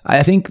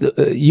think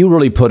you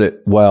really put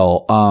it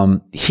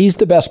well. He's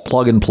the best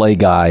plug and play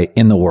guy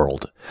in the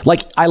world.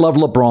 Like, I love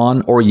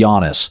LeBron or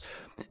Giannis,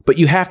 but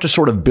you have to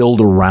sort of build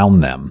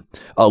around them.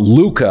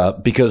 Luka,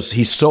 because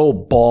he's so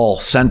ball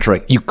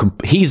centric,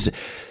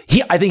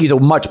 I think he's a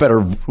much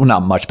better, well,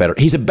 not much better.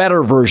 He's a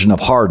better version of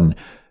Harden.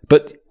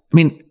 But I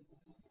mean,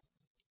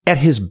 at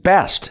his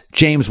best,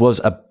 James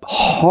was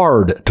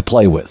hard to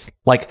play with.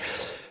 Like,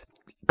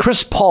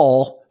 Chris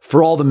Paul,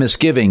 for all the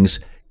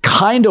misgivings,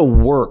 kind of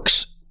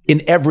works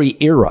in every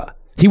era.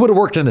 He would have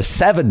worked in the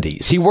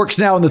 70s. He works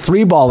now in the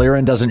 3-ball era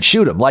and doesn't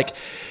shoot him. Like,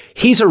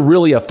 he's a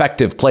really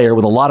effective player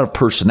with a lot of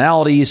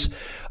personalities.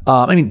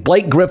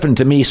 Blake Griffin,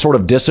 to me, sort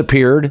of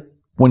disappeared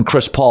when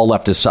Chris Paul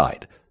left his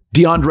side.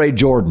 DeAndre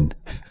Jordan,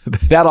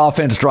 that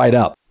offense dried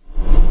up.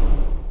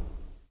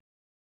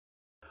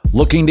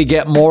 Looking to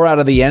get more out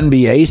of the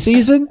NBA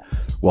season?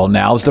 Well,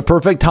 now's the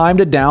perfect time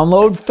to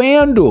download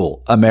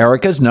FanDuel,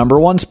 America's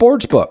 #1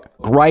 sportsbook.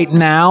 Right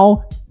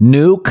now,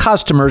 new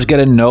customers get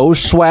a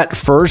no-sweat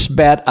first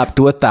bet up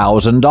to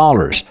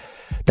 $1,000.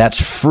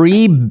 That's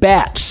free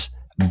bets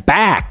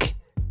back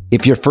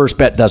if your first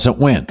bet doesn't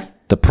win.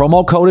 The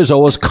promo code is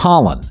always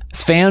Colin.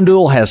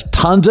 FanDuel has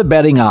tons of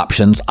betting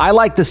options. I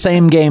like the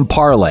same game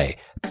parlay.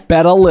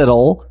 Bet a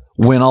little,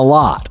 win a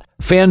lot.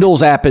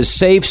 FanDuel's app is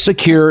safe,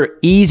 secure,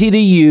 easy to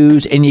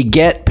use, and you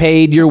get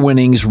paid your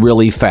winnings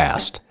really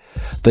fast.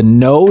 The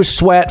no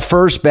sweat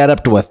first bet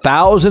up to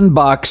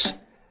 $1,000.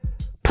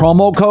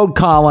 Promo code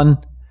Colin.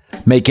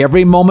 Make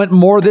every moment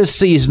more this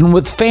season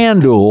with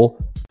FanDuel,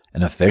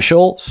 an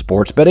official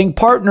sports betting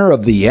partner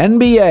of the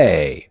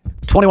NBA.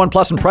 21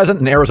 plus and present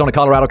in Arizona,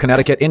 Colorado,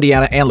 Connecticut,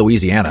 Indiana, and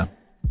Louisiana.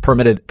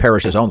 Permitted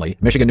parishes only.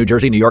 Michigan, New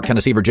Jersey, New York,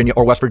 Tennessee, Virginia,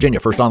 or West Virginia.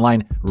 First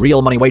online,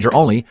 real money wager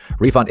only.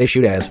 Refund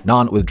issued as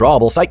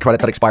non-withdrawable site credit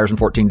that expires in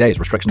 14 days.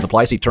 Restrictions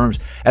apply. See terms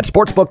at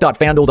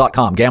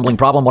sportsbook.fanduel.com. Gambling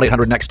problem?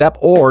 1-800-NEXT-STEP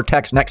or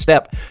text NEXT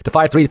STEP to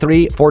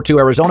 53342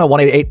 Arizona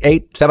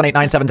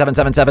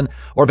 1-888-789-7777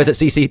 or visit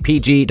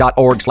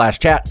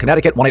ccpg.org/chat.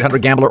 Connecticut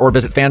 1-800-GAMBLER or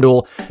visit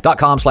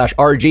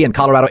fanduel.com/RG in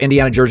Colorado,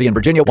 Indiana, Jersey, and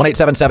Virginia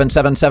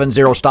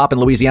 1-877-770-STOP in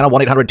Louisiana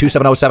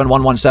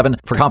 1-800-270-7117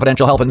 for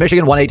confidential help in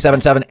Michigan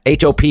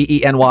 1-877-HOPENY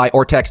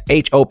or text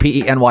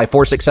HOPENY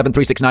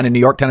 467-369 in New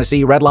York,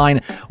 Tennessee. Red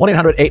line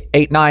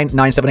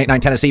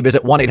 1-800-889-9789 Tennessee.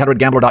 Visit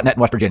 1-800-GAMBLER.net in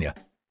West Virginia.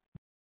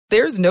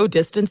 There's no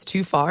distance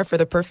too far for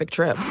the perfect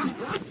trip.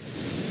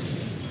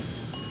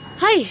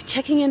 Hi,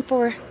 checking in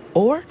for...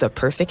 Or the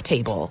perfect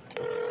table.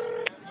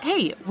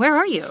 Hey, where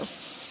are you?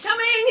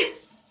 Coming!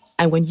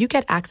 And when you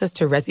get access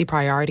to Resi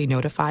Priority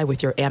Notify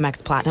with your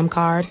Amex Platinum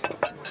card...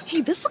 Hey,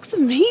 this looks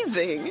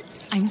amazing.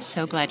 I'm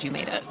so glad you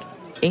made it.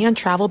 And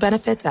travel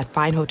benefits at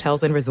fine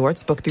hotels and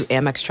resorts booked through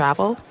Amex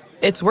Travel,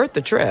 it's worth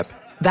the trip.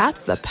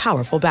 That's the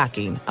powerful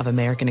backing of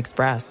American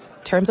Express.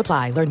 Terms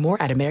apply. Learn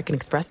more at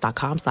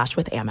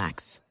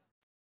americanexpress.com/withAmex.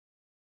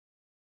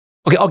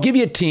 Okay, I'll give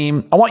you a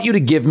team. I want you to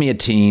give me a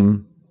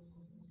team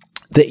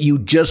that you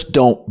just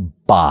don't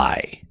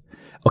buy.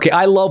 Okay,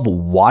 I love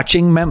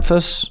watching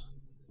Memphis,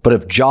 but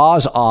if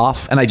Ja's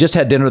off, and I just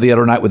had dinner the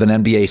other night with an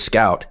NBA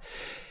scout,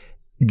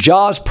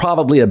 Ja's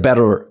probably a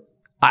better...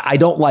 I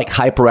don't like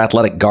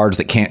hyper-athletic guards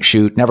that can't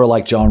shoot. Never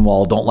liked John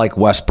Wall. Don't like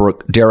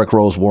Westbrook. Derrick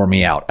Rose wore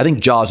me out. I think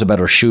Ja's a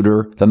better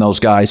shooter than those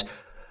guys.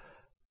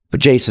 But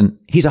Jason,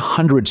 he's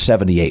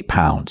 178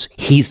 pounds.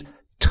 He's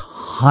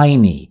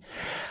tiny.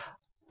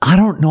 I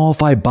don't know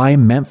if I buy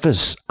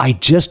Memphis. I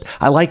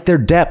like their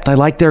depth. I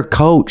like their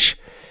coach.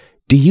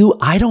 Do you?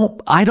 I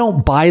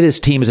don't buy this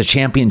team as a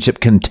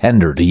championship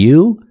contender. Do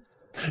you?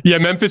 Yeah,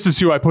 Memphis is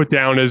who I put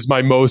down as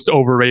my most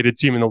overrated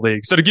team in the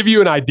league. So to give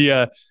you an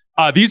idea,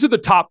 these are the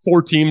top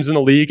 4 teams in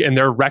the league and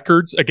their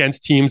records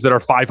against teams that are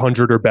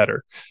 500 or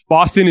better.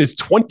 Boston is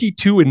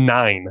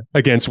 22-9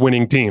 against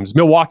winning teams.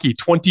 Milwaukee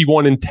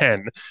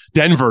 21-10.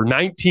 Denver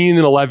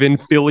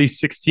 19-11. Philly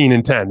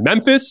 16-10.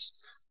 Memphis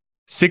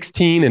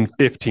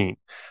 16-15.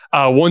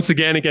 Once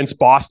again against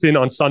Boston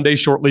on Sunday,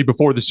 shortly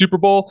before the Super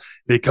Bowl.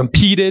 They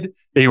competed.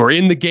 They were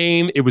in the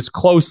game. It was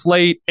close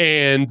late,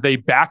 and they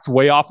backed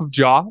way off of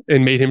Ja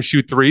and made him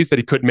shoot threes that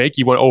he couldn't make.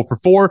 He went 0 for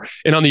 4.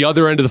 And on the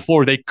other end of the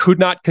floor, they could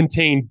not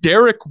contain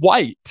Derek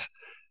White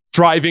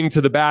driving to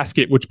the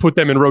basket, which put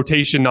them in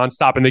rotation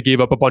nonstop, and they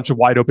gave up a bunch of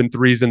wide open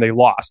threes and they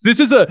lost.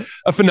 This is a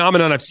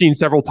phenomenon I've seen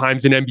several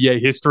times in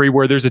NBA history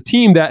where there's a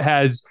team that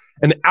has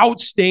an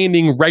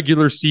outstanding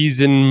regular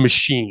season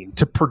machine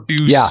to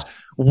produce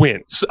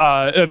wins.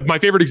 My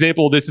favorite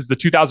example of this is the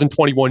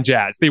 2021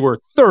 Jazz. They were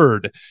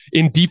 3rd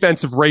in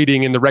defensive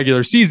rating in the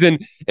regular season,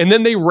 and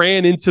then they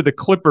ran into the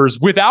Clippers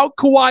without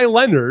Kawhi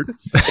Leonard.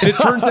 And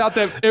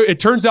it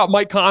turns out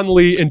Mike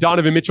Conley and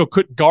Donovan Mitchell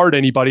couldn't guard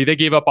anybody. They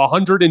gave up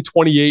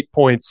 128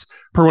 points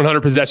per 100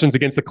 possessions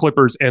against the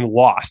Clippers and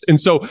lost. And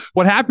so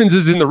what happens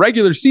is in the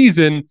regular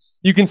season,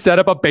 you can set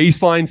up a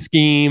baseline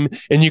scheme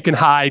and you can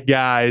hide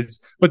guys,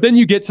 but then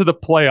you get to the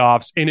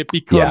playoffs and it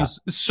becomes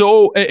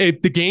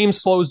the game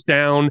slows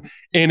down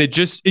and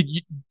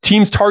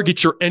teams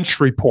target your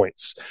entry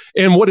points.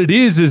 And what it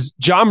is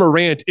Ja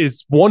Morant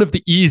is one of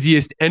the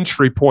easiest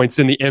entry points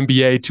in the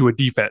NBA to a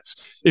defense.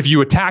 If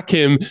you attack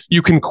him,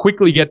 you can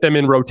quickly get them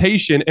in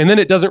rotation, and then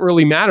it doesn't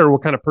really matter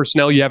what kind of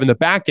personnel you have in the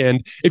back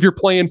end if you're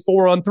playing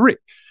 4-on-3.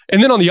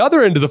 And then on the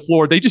other end of the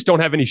floor, they just don't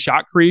have any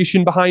shot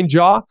creation behind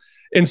Ja.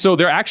 And so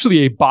they're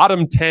actually a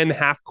bottom 10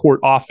 half-court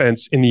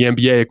offense in the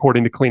NBA,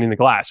 according to Cleaning the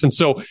Glass. And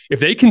so if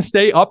they can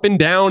stay up and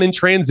down in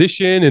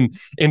transition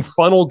and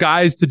funnel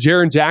guys to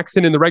Jaren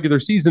Jackson in the regular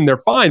season, they're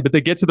fine. But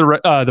they get to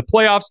the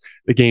playoffs,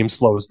 the game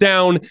slows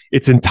down.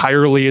 It's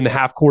entirely in the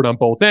half-court on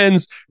both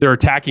ends. They're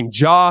attacking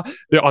Ja.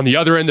 On the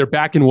other end, they're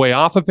backing way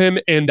off of him.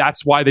 And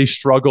that's why they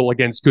struggle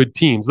against good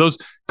teams. Those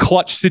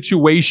clutch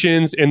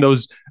situations and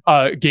those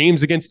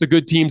games against the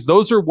good teams,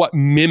 those are what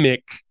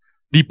mimic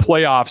the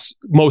playoffs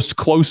most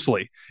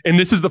closely. And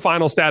this is the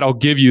final stat I'll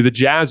give you. The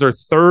Jazz are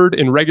 3rd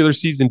in regular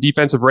season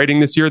defensive rating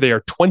this year. They are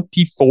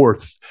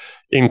 24th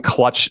in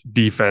clutch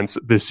defense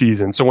this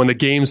season. So when the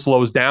game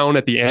slows down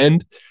at the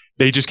end,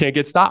 they just can't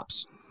get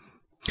stops.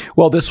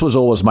 Well, this was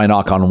always my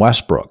knock on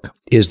Westbrook,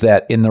 is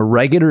that in the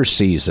regular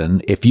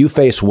season, if you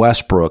face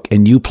Westbrook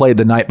and you played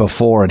the night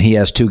before and he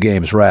has 2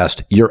 games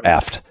rest, you're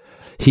effed.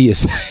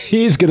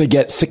 He's going to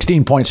get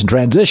 16 points in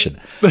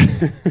transition.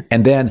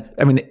 And then,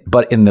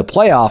 but in the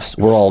playoffs,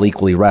 we're all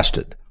equally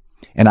rested.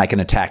 And I can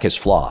attack his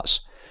flaws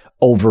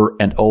over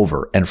and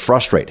over and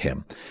frustrate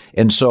him.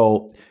 And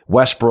so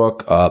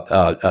Westbrook,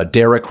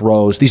 Derrick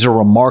Rose, these are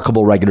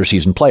remarkable regular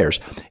season players.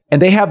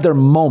 And they have their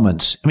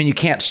moments. You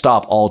can't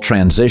stop all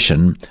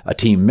transition. A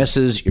team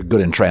misses, you're good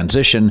in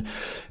transition.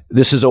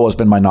 This has always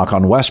been my knock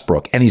on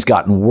Westbrook, and he's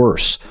gotten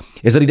worse,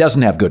 is that he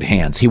doesn't have good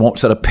hands. He won't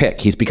set a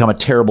pick. He's become a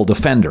terrible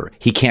defender.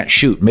 He can't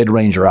shoot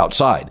mid-range or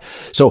outside.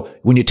 So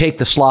when you take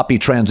the sloppy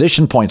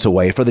transition points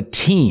away for the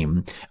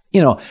team,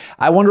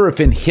 I wonder if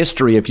in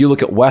history, if you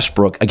look at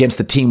Westbrook against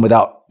the team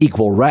without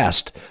equal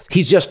rest,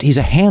 he's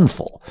a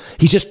handful.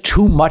 He's just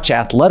too much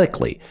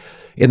athletically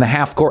in the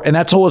half court. And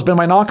that's always been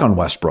my knock on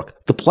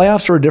Westbrook. The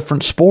playoffs are a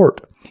different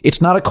sport.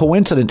 It's not a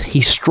coincidence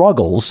he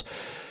struggles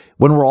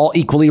when we're all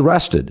equally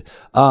rested.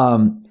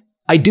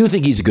 I do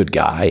think he's a good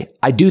guy.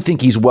 I do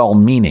think he's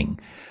well-meaning.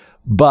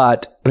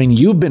 But,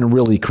 you've been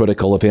really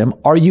critical of him.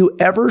 Are you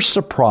ever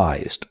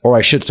surprised, or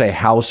I should say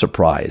how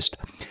surprised,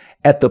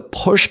 at the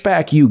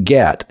pushback you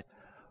get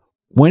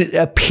when it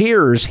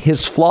appears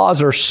his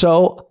flaws are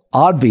so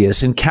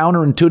obvious and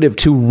counterintuitive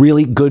to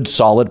really good,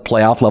 solid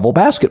playoff-level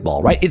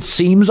basketball, right? It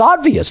seems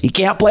obvious. He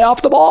can't play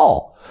off the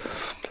ball.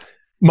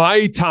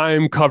 My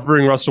time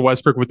covering Russell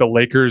Westbrook with the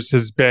Lakers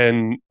has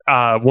been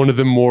one of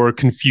the more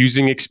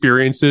confusing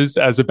experiences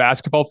as a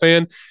basketball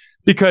fan,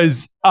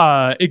 because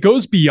it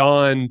goes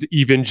beyond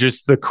even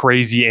just the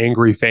crazy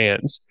angry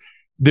fans.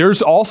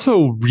 There's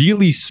also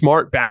really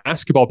smart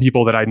basketball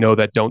people that I know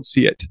that don't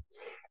see it.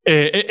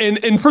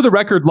 And for the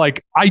record,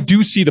 like, I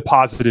do see the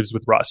positives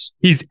with Russ.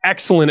 He's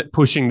excellent at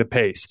pushing the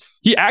pace.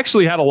 He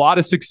actually had a lot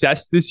of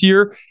success this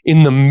year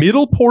in the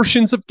middle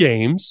portions of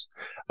games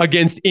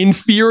against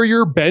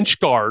inferior bench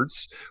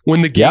guards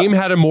when the game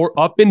had a more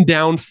up and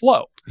down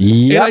flow.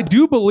 And I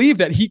do believe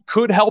that he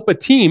could help a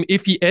team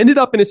if he ended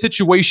up in a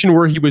situation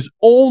where he was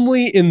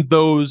only in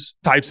those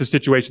types of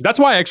situations. That's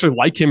why I actually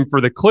like him for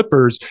the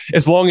Clippers,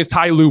 as long as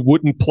Ty Lue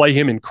wouldn't play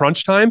him in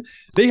crunch time.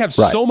 They have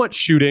so much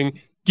shooting.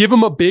 Give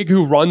him a big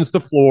who runs the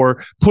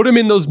floor, put him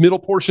in those middle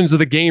portions of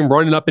the game,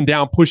 running up and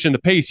down, pushing the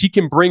pace. He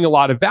can bring a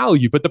lot of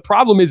value. But the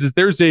problem is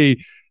there's a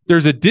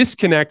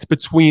disconnect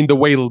between the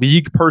way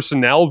league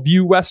personnel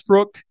view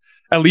Westbrook,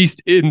 at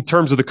least in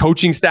terms of the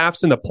coaching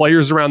staffs and the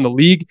players around the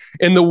league,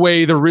 and the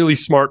way the really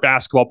smart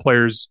basketball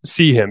players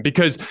see him.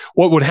 Because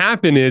what would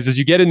happen is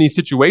you get in these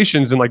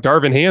situations and like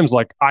Darvin Ham's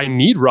like, I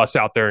need Russ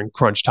out there in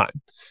crunch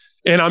time.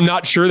 And I'm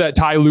not sure that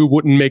Ty Lue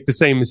wouldn't make the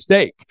same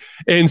mistake.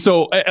 And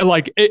so,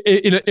 like,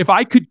 if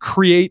I could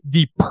create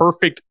the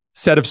perfect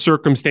set of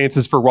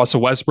circumstances for Russell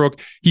Westbrook,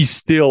 he's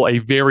still a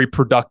very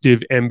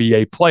productive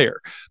NBA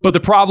player. But the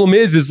problem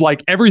is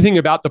like everything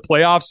about the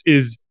playoffs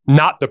is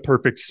not the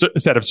perfect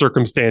set of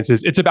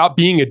circumstances. It's about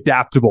being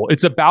adaptable.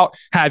 It's about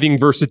having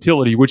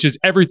versatility, which is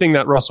everything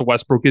that Russell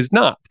Westbrook is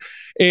not.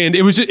 And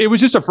it was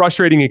just a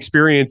frustrating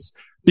experience,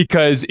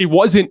 because it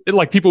wasn't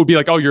like people would be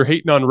like, oh, you're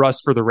hating on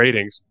Russ for the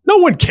ratings. No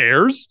one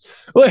cares.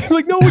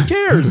 Like no one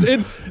cares.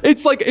 And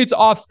it's like, it's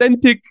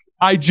authentic.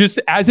 I just,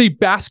 as a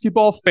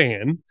basketball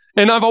fan,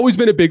 and I've always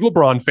been a big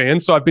LeBron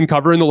fan, so I've been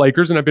covering the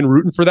Lakers and I've been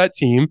rooting for that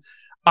team.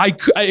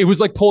 It was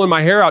like pulling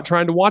my hair out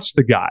trying to watch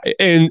the guy.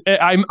 And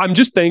I'm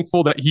just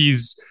thankful that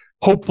he's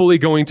hopefully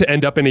going to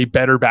end up in a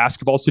better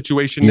basketball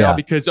situation now,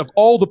 because of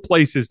all the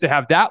places to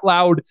have that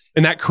loud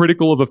and that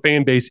critical of a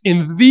fan base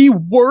in the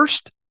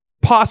worst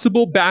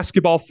possible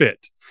basketball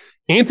fit.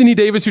 Anthony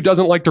Davis, who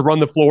doesn't like to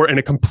run the floor, and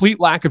a complete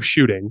lack of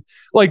shooting.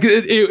 Like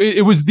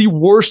it was the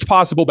worst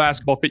possible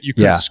basketball fit you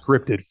could have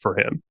scripted for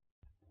him.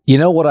 You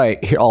know what?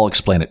 I'll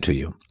explain it to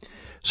you.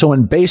 So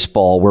in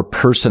baseball, where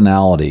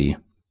personality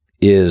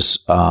is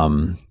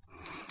often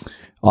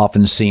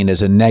seen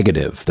as a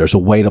negative, there's a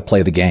way to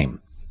play the game.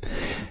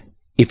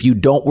 If you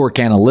don't work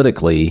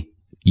analytically,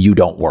 you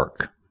don't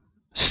work.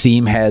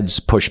 Seam heads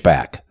push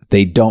back.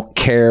 They don't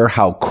care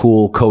how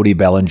cool Cody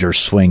Bellinger's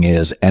swing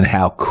is and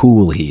how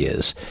cool he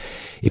is.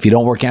 If you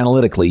don't work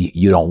analytically,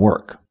 you don't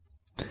work.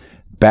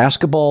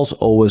 Basketball's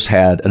always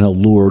had an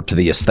allure to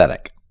the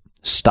aesthetic.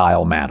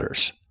 Style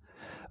matters.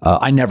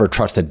 I never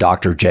trusted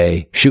Dr.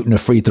 J shooting a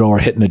free throw or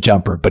hitting a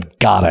jumper, but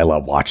God, I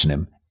love watching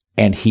him.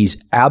 And he's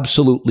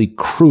absolutely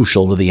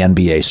crucial to the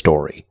NBA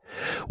story.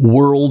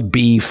 World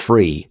Be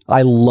Free.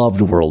 I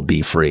loved World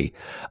Be Free.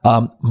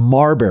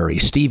 Marbury,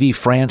 Stevie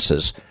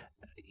Francis.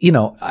 You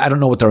know, I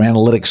don't know what their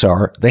analytics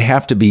are. They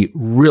have to be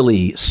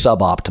really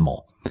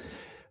suboptimal.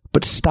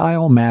 But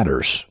style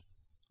matters.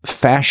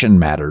 Fashion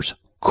matters.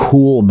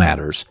 Cool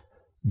matters.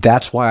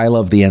 That's why I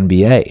love the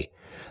NBA.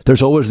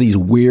 There's always these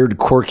weird,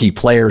 quirky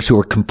players who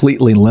are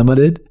completely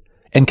limited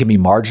and can be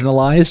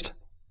marginalized.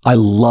 I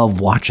love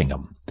watching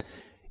them.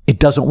 It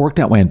doesn't work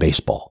that way in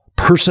baseball.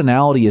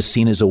 Personality is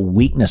seen as a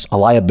weakness, a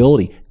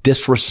liability,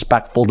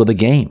 disrespectful to the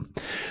game.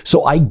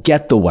 So I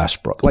get the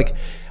Westbrook. Like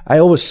I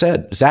always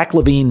said, Zach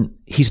LaVine,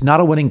 he's not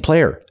a winning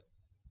player,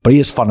 but he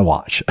is fun to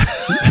watch.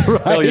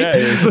 Right? Hell yeah,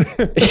 he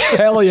is.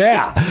 Hell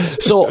yeah.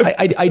 So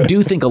I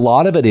do think a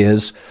lot of it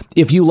is,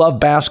 if you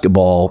love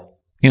basketball,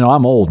 you know,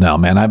 I'm old now,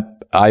 man.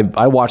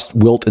 I watched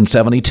Wilt in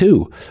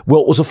 72.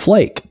 Wilt was a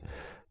flake,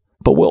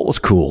 but Wilt was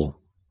cool.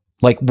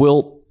 Like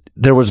Wilt,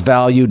 there was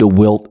value to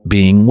Wilt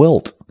being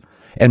Wilt.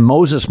 And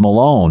Moses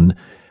Malone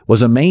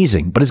was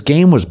amazing, but his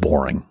game was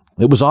boring.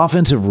 It was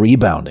offensive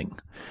rebounding.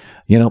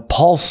 You know,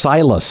 Paul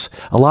Silas,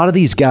 a lot of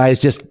these guys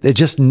they're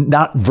just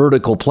not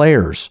vertical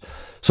players.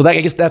 So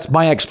I guess that's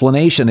my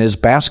explanation, is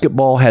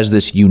basketball has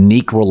this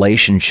unique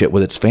relationship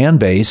with its fan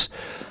base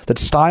that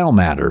style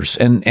matters.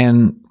 And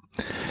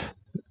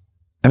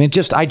I mean,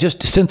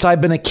 since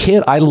I've been a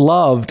kid, I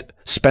loved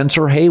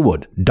Spencer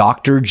Haywood,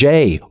 Dr.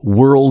 J,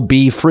 World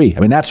Be Free. I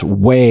mean, that's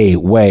way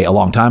a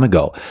long time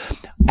ago.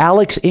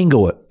 Alex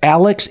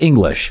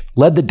English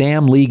led the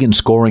damn league in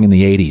scoring in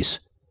the 80s.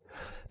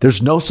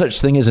 There's no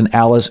such thing as an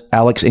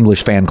Alex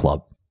English fan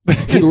club.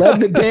 He led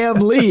the damn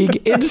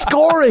league in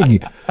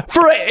scoring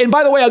and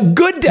by the way, a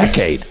good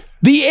decade,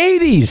 the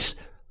 80s.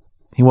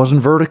 He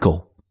wasn't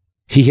vertical.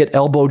 He hit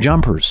elbow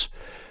jumpers.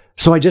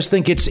 So I just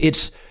think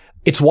it's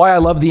why I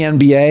love the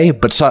NBA,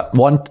 but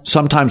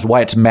sometimes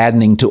why it's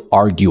maddening to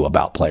argue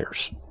about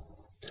players.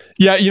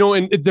 Yeah, you know,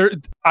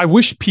 and I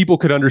wish people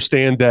could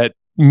understand that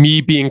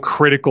me being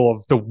critical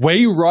of the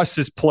way Russ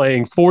is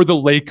playing for the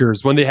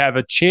Lakers when they have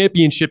a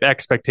championship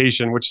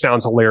expectation, which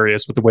sounds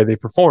hilarious with the way they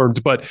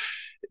performed, but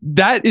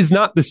that is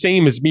not the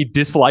same as me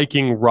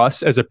disliking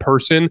Russ as a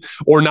person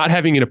or not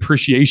having an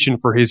appreciation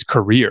for his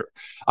career.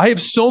 I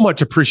have so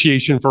much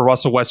appreciation for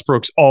Russell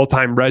Westbrook's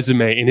all-time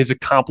resume and his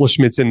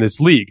accomplishments in this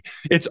league.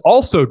 It's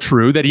also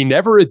true that he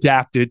never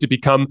adapted to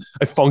become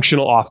a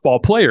functional off-ball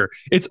player.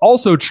 It's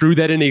also true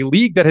that in a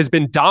league that has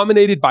been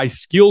dominated by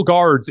skill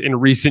guards in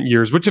recent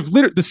years, which have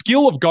the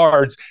skill of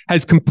guards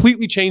has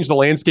completely changed the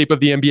landscape of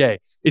the NBA.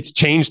 It's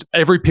changed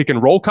every pick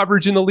and roll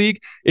coverage in the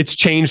league. It's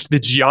changed the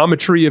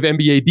geometry of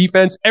NBA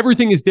defense.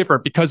 Everything is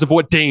different because of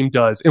what Dame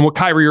does and what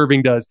Kyrie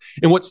Irving does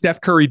and what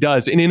Steph Curry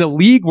does. And in a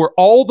league where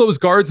all those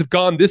guards have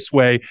gone this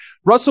way,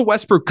 Russell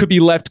Westbrook could be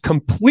left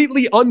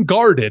completely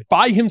unguarded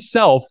by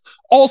himself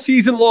all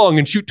season long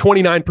and shoot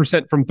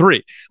 29% from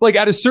three. Like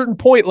at a certain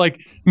point,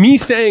 like me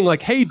saying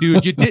like, hey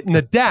dude, you didn't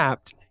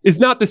adapt is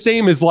not the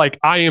same as like,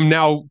 I am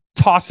now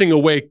tossing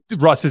away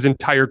Russ's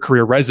entire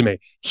career resume.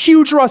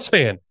 Huge Russ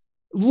fan.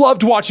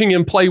 Loved watching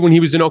him play when he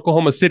was in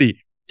Oklahoma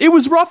City. It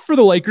was rough for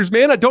the Lakers,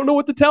 man. I don't know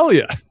what to tell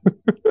you.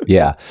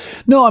 Yeah.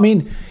 No, I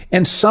mean,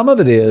 and some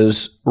of it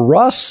is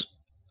Russ,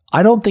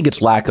 I don't think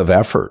it's lack of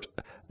effort.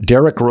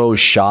 Derrick Rose's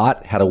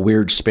shot had a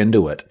weird spin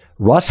to it.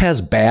 Russ has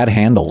bad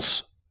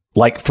handles.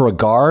 Like for a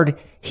guard,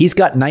 he's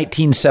got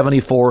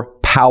 1974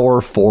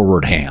 power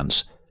forward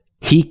hands.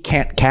 He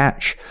can't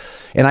catch.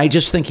 And I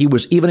just think he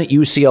was, even at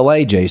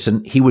UCLA,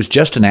 Jason, he was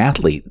just an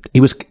athlete.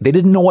 They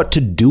didn't know what to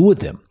do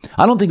with him.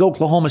 I don't think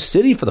Oklahoma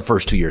City for the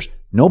first 2 years,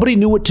 nobody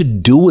knew what to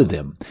do with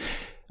him.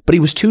 But he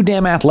was too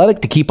damn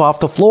athletic to keep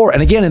off the floor.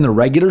 And again, in the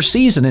regular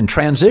season, in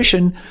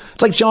transition,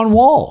 it's like John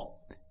Wall.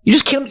 You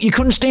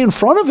couldn't stay in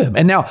front of him.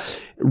 And now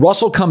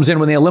Russell comes in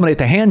when they eliminate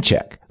the hand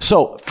check.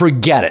 So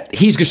forget it.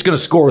 He's just going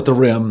to score at the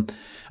rim.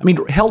 I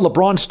mean, hell,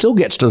 LeBron still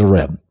gets to the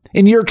rim.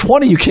 In year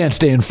 20, you can't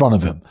stay in front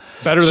of him.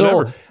 Better than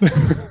ever.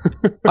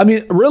 I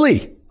mean,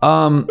 really.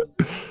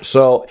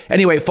 So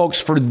anyway,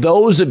 folks, for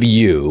those of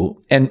you,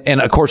 and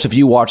of course, if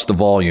you watch the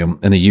volume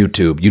and the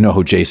YouTube, you know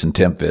who Jason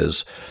Timpf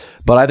is.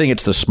 But I think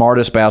it's the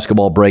smartest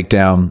basketball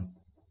breakdown.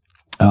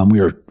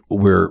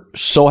 We're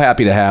so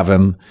happy to have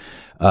him.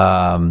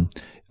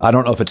 I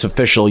don't know if it's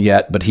official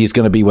yet, but he's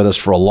going to be with us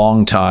for a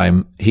long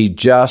time. He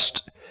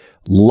just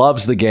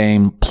loves the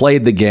game,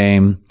 played the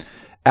game.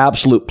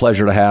 Absolute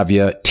pleasure to have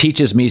you.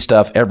 Teaches me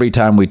stuff every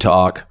time we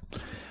talk.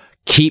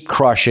 Keep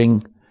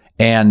crushing.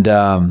 And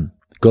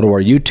go to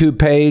our YouTube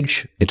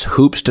page. It's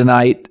Hoops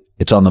Tonight.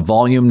 It's on the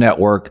Volume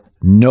Network.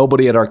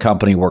 Nobody at our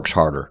company works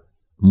harder,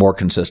 more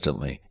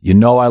consistently. You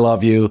know I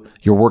love you.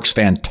 Your work's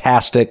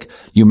fantastic.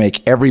 You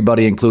make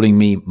everybody, including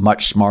me,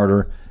 much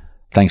smarter.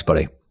 Thanks,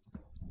 buddy.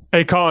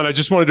 Hey, Colin, I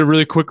just wanted to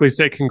really quickly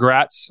say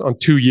congrats on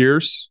 2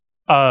 years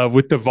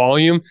with the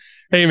Volume.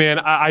 Hey, man,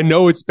 I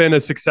know it's been a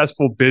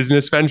successful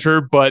business venture,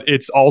 but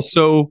it's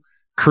also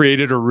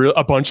created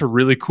a bunch of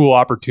really cool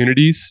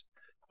opportunities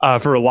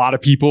for a lot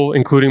of people,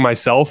 including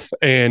myself.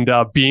 And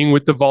being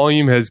with the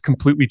Volume has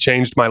completely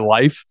changed my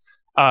life.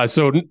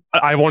 So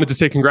I wanted to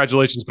say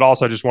congratulations, but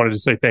also I just wanted to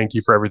say thank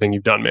you for everything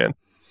you've done, man.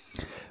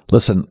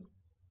 Listen,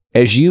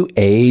 as you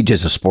age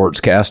as a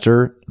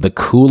sportscaster, the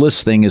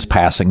coolest thing is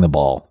passing the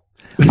ball.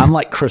 I'm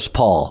like Chris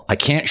Paul. I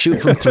can't shoot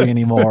from three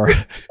anymore.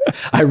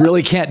 I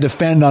really can't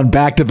defend on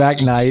back-to-back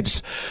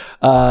nights.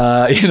 You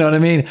know what I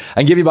mean?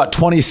 I can give you about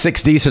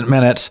 26 decent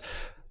minutes,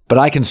 but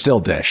I can still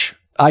dish.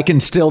 I can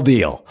still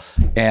deal.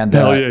 And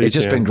it's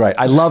just been great.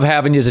 I love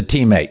having you as a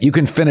teammate. You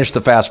can finish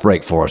the fast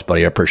break for us,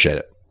 buddy. I appreciate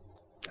it.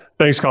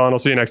 Thanks, Colin. I'll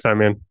see you next time,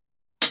 man.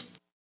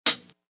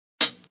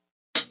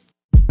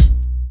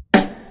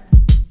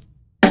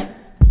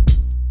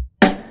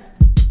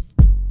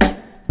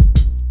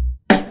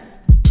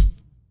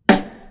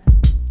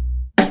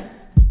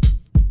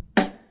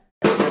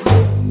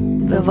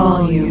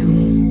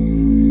 Volume.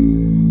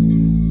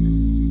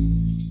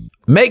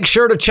 Make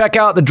sure to check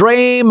out the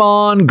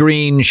Draymond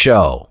Green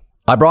Show.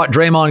 I brought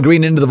Draymond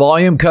Green into the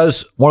Volume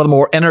because one of the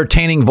more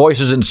entertaining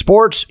voices in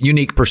sports,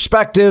 unique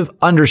perspective,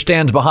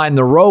 understands behind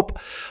the rope,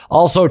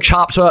 also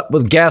chops up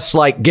with guests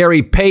like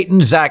Gary Payton,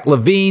 Zach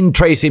LaVine,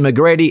 Tracy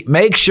McGrady.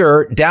 Make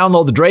sure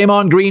download the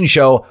Draymond Green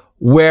Show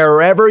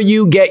wherever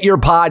you get your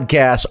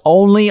podcasts,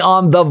 only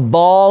on the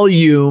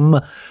Volume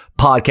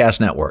Podcast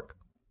Network.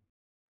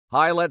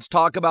 Hi, let's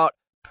talk about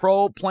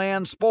Pro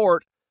Plan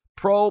Sport.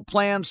 Pro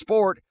Plan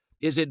Sport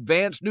is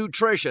advanced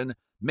nutrition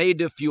made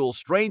to fuel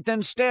strength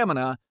and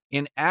stamina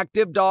in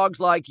active dogs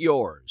like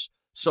yours.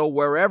 So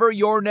wherever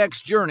your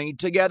next journey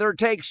together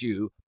takes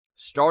you,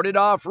 start it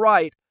off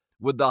right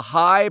with the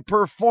high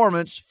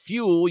performance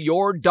fuel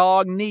your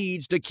dog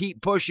needs to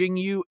keep pushing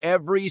you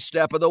every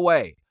step of the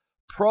way.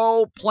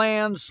 Pro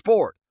Plan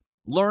Sport.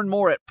 Learn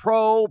more at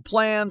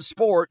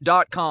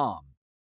ProPlansport.com.